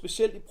prøver på,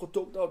 specielt i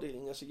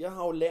produktafdelingen, altså jeg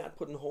har jo lært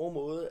på den hårde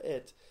måde,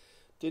 at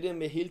det der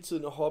med hele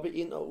tiden at hoppe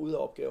ind og ud af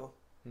opgaver,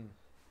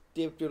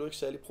 det bliver du ikke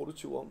særlig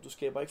produktiv om. Du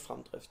skaber ikke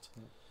fremdrift.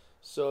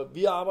 Så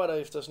vi arbejder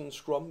efter sådan en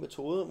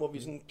Scrum-metode, hvor vi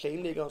sådan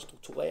planlægger og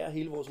strukturerer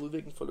hele vores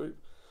udviklingsforløb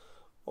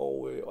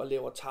og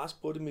laver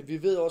task på det. Men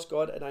vi ved også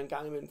godt, at der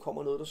engang imellem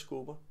kommer noget,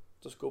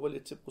 der skubber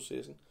lidt til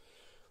processen.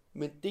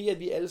 Men det, at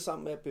vi alle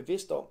sammen er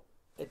bevidst om,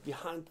 at vi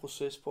har en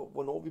proces på,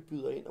 hvornår vi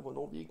byder ind og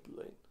hvornår vi ikke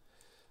byder ind,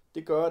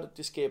 det gør, at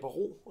det skaber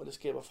ro, og det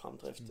skaber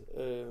fremdrift.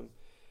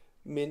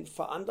 Men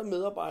for andre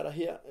medarbejdere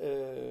her,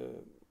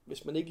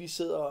 hvis man ikke lige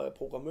sidder og er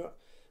programmør,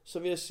 så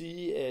vil jeg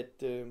sige,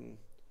 at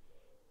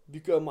vi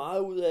gør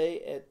meget ud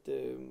af,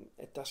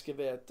 at der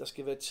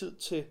skal være tid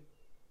til.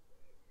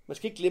 Man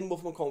skal ikke glemme,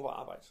 hvorfor man kommer på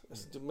arbejde.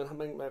 Altså, man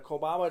kommer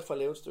på arbejde for at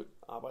lave et stykke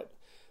arbejde.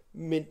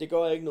 Men det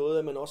gør ikke noget,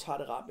 at man også har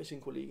det rart med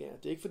sine kollegaer.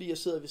 Det er ikke fordi, jeg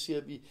siger,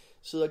 at vi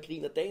sidder og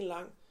griner dagen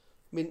lang,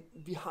 men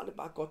vi har det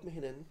bare godt med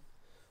hinanden.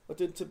 Og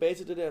det er tilbage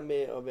til det der med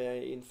at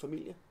være en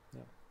familie.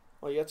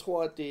 Og jeg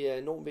tror, at det er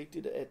enormt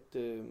vigtigt, at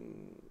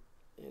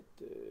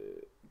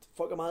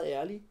folk er meget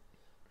ærlige.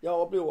 Jeg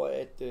oplever,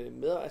 at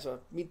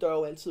min dør er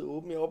jo altid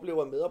åben. Jeg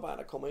oplever, at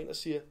medarbejdere kommer ind og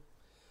siger,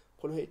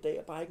 prøv at høre, i dag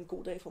er bare ikke en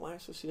god dag for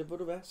mig. Så siger jeg, ved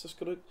du hvad, så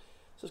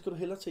skal du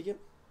hellere tage hjem.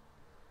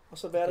 Og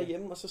så være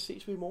derhjemme, og så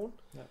ses vi i morgen.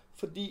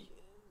 Fordi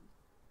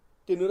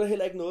det nytter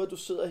heller ikke noget, at du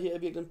sidder her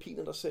og virkelig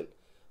piner dig selv.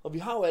 Og vi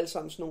har jo alle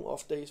sammen sådan nogle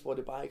off days, hvor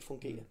det bare ikke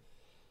fungerer.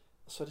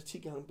 Og så er det 10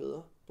 gange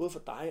bedre. Både for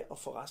dig og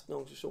for resten af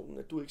organisationen,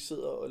 at du ikke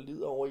sidder og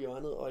lider over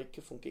hjørnet og ikke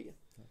kan fungere.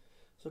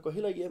 Så gå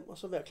hellere hjem, og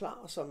så vær klar,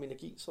 og samle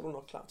energi, så er du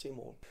nok klar til i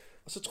morgen.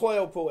 Og så tror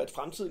jeg jo på, at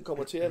fremtiden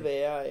kommer til at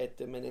være,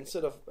 at man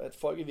ansætter, at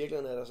folk i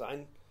virkeligheden er deres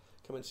egen,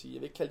 kan man sige,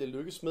 jeg vil ikke kalde det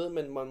lykkesmed,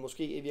 men man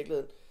måske i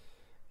virkeligheden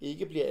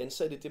ikke bliver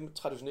ansat i det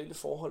traditionelle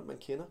forhold, man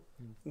kender,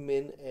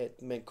 men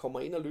at man kommer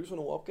ind og løser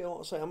nogle opgaver,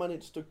 og så er man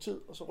et stykke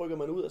tid, og så rykker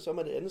man ud, og så er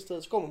man et andet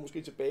sted, så kommer man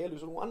måske tilbage og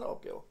løser nogle andre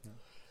opgaver.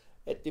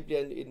 At det bliver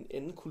en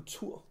anden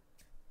kultur,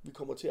 vi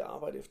kommer til at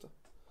arbejde efter.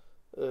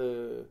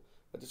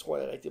 Og det tror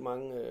jeg rigtig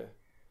mange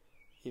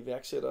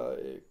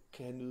iværksættere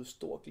kan have nyde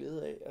stor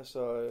glæde af.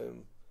 Altså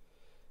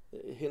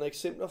Henrik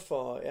Semler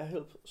for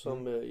Airhelp,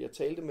 som jeg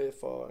talte med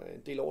for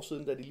en del år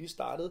siden, da de lige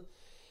startede,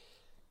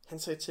 han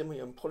sagde til mig,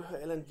 jamen prøv at høre,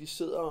 Allan, vi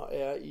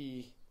er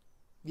i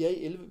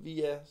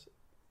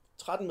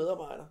 13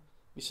 medarbejdere,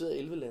 vi sidder i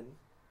 11 lande.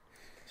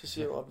 Så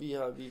siger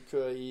jeg, vi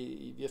kører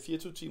vi har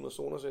 24 timer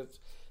zoner,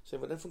 så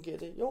hvordan fungerer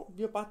det? Jo,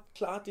 vi har bare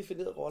klart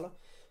definerede roller,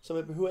 så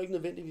man behøver ikke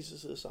nødvendigvis at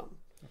sidde sammen.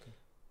 Okay.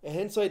 At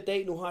han så i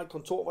dag nu har et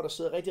kontor, hvor der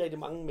sidder rigtig, rigtig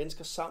mange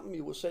mennesker sammen i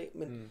USA,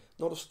 men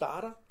når du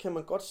starter, kan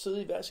man godt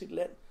sidde i hver sit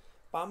land,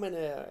 bare man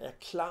er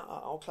klar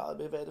og afklaret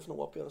med, hvad er det for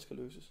nogle opgaver, der skal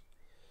løses.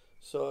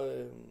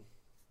 Så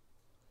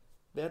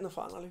verden er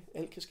foranderlig,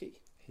 alt kan ske.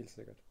 Helt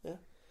sikkert. Ja.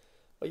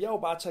 Og jeg er jo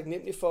bare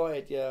taknemmelig for,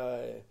 at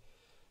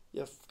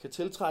jeg kan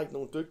tiltrække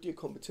nogle dygtige,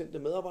 kompetente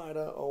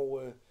medarbejdere,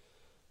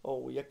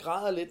 og jeg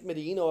græder lidt med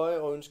det ene øje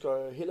og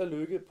ønsker held og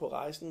lykke på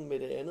rejsen med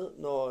det andet,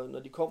 når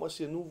de kommer og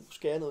siger, nu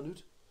skal jeg noget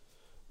nyt.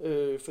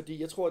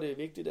 Fordi jeg tror, det er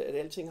vigtigt, at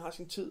alting har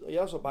sin tid, og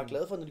jeg er så bare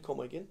glad for, når de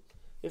kommer igen.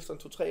 Efter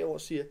 2-3 år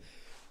siger,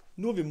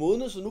 nu er vi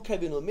modnet, så nu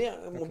kan vi noget mere,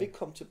 og må vi ikke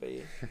komme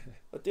tilbage.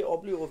 Og det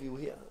oplever vi jo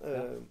her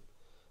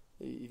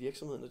i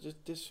virksomheden, og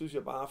det synes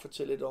jeg bare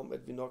fortæller lidt om,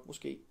 at vi nok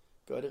måske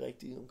gør det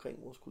rigtige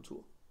omkring vores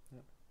kultur. Ja.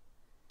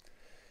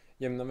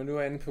 Jamen, når man nu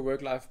er inde på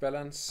work-life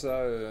balance,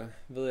 så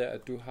ved jeg,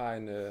 at du har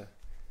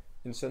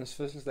en søns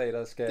fødselsdag,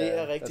 der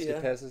skal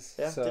passes.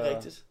 Ja, så det er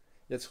rigtigt.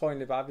 Jeg tror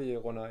egentlig bare, vi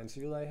runder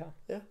interviewet af her.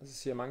 Ja. Og så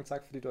siger jeg mange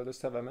tak, fordi du har lyst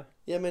til at være med.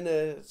 Jamen,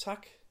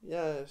 tak.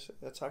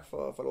 Tak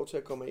for at få lov til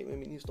at komme af med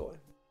min historie.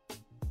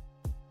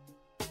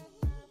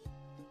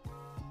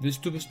 Hvis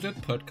du vil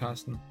støtte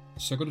podcasten,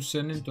 så kan du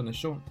sende en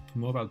donation på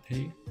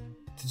MobilePay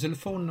til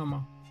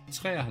telefonnummer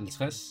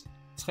 53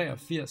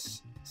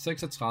 83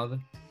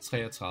 36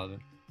 33.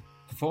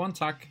 På forhånd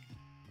tak,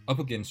 og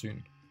på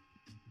gensyn.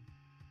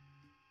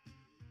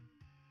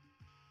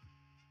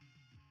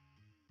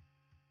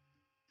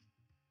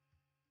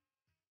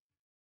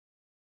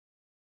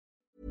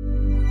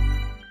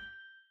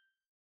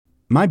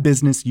 My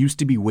business used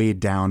to be weighed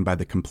down by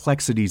the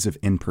complexities of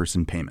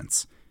in-person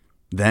payments.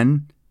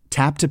 Then,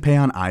 Tap to Pay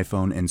on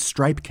iPhone and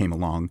Stripe came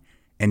along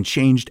and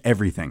changed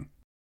everything.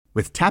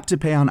 With Tap to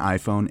Pay on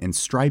iPhone and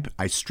Stripe,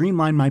 I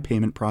streamlined my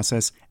payment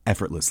process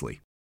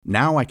effortlessly.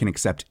 Now I can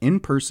accept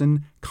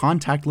in-person,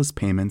 contactless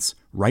payments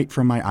right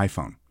from my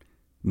iPhone.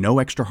 No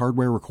extra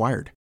hardware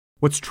required.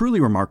 What's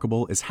truly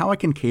remarkable is how I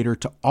can cater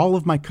to all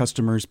of my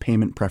customers'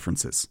 payment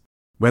preferences.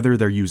 Whether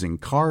they're using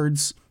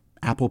cards,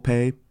 Apple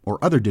Pay, or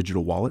other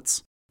digital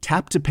wallets,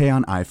 Tap to Pay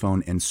on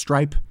iPhone and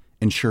Stripe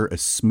ensure a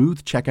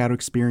smooth checkout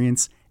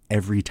experience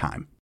every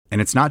time.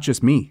 And it's not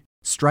just me.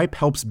 Stripe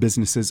helps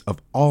businesses of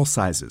all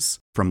sizes,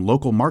 from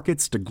local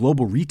markets to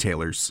global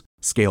retailers,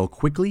 scale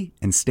quickly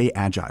and stay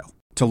agile.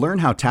 To learn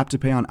how Tap to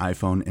Pay on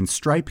iPhone and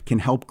Stripe can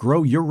help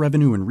grow your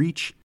revenue and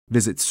reach,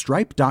 visit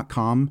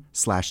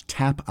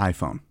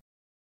stripe.com/tapiphone.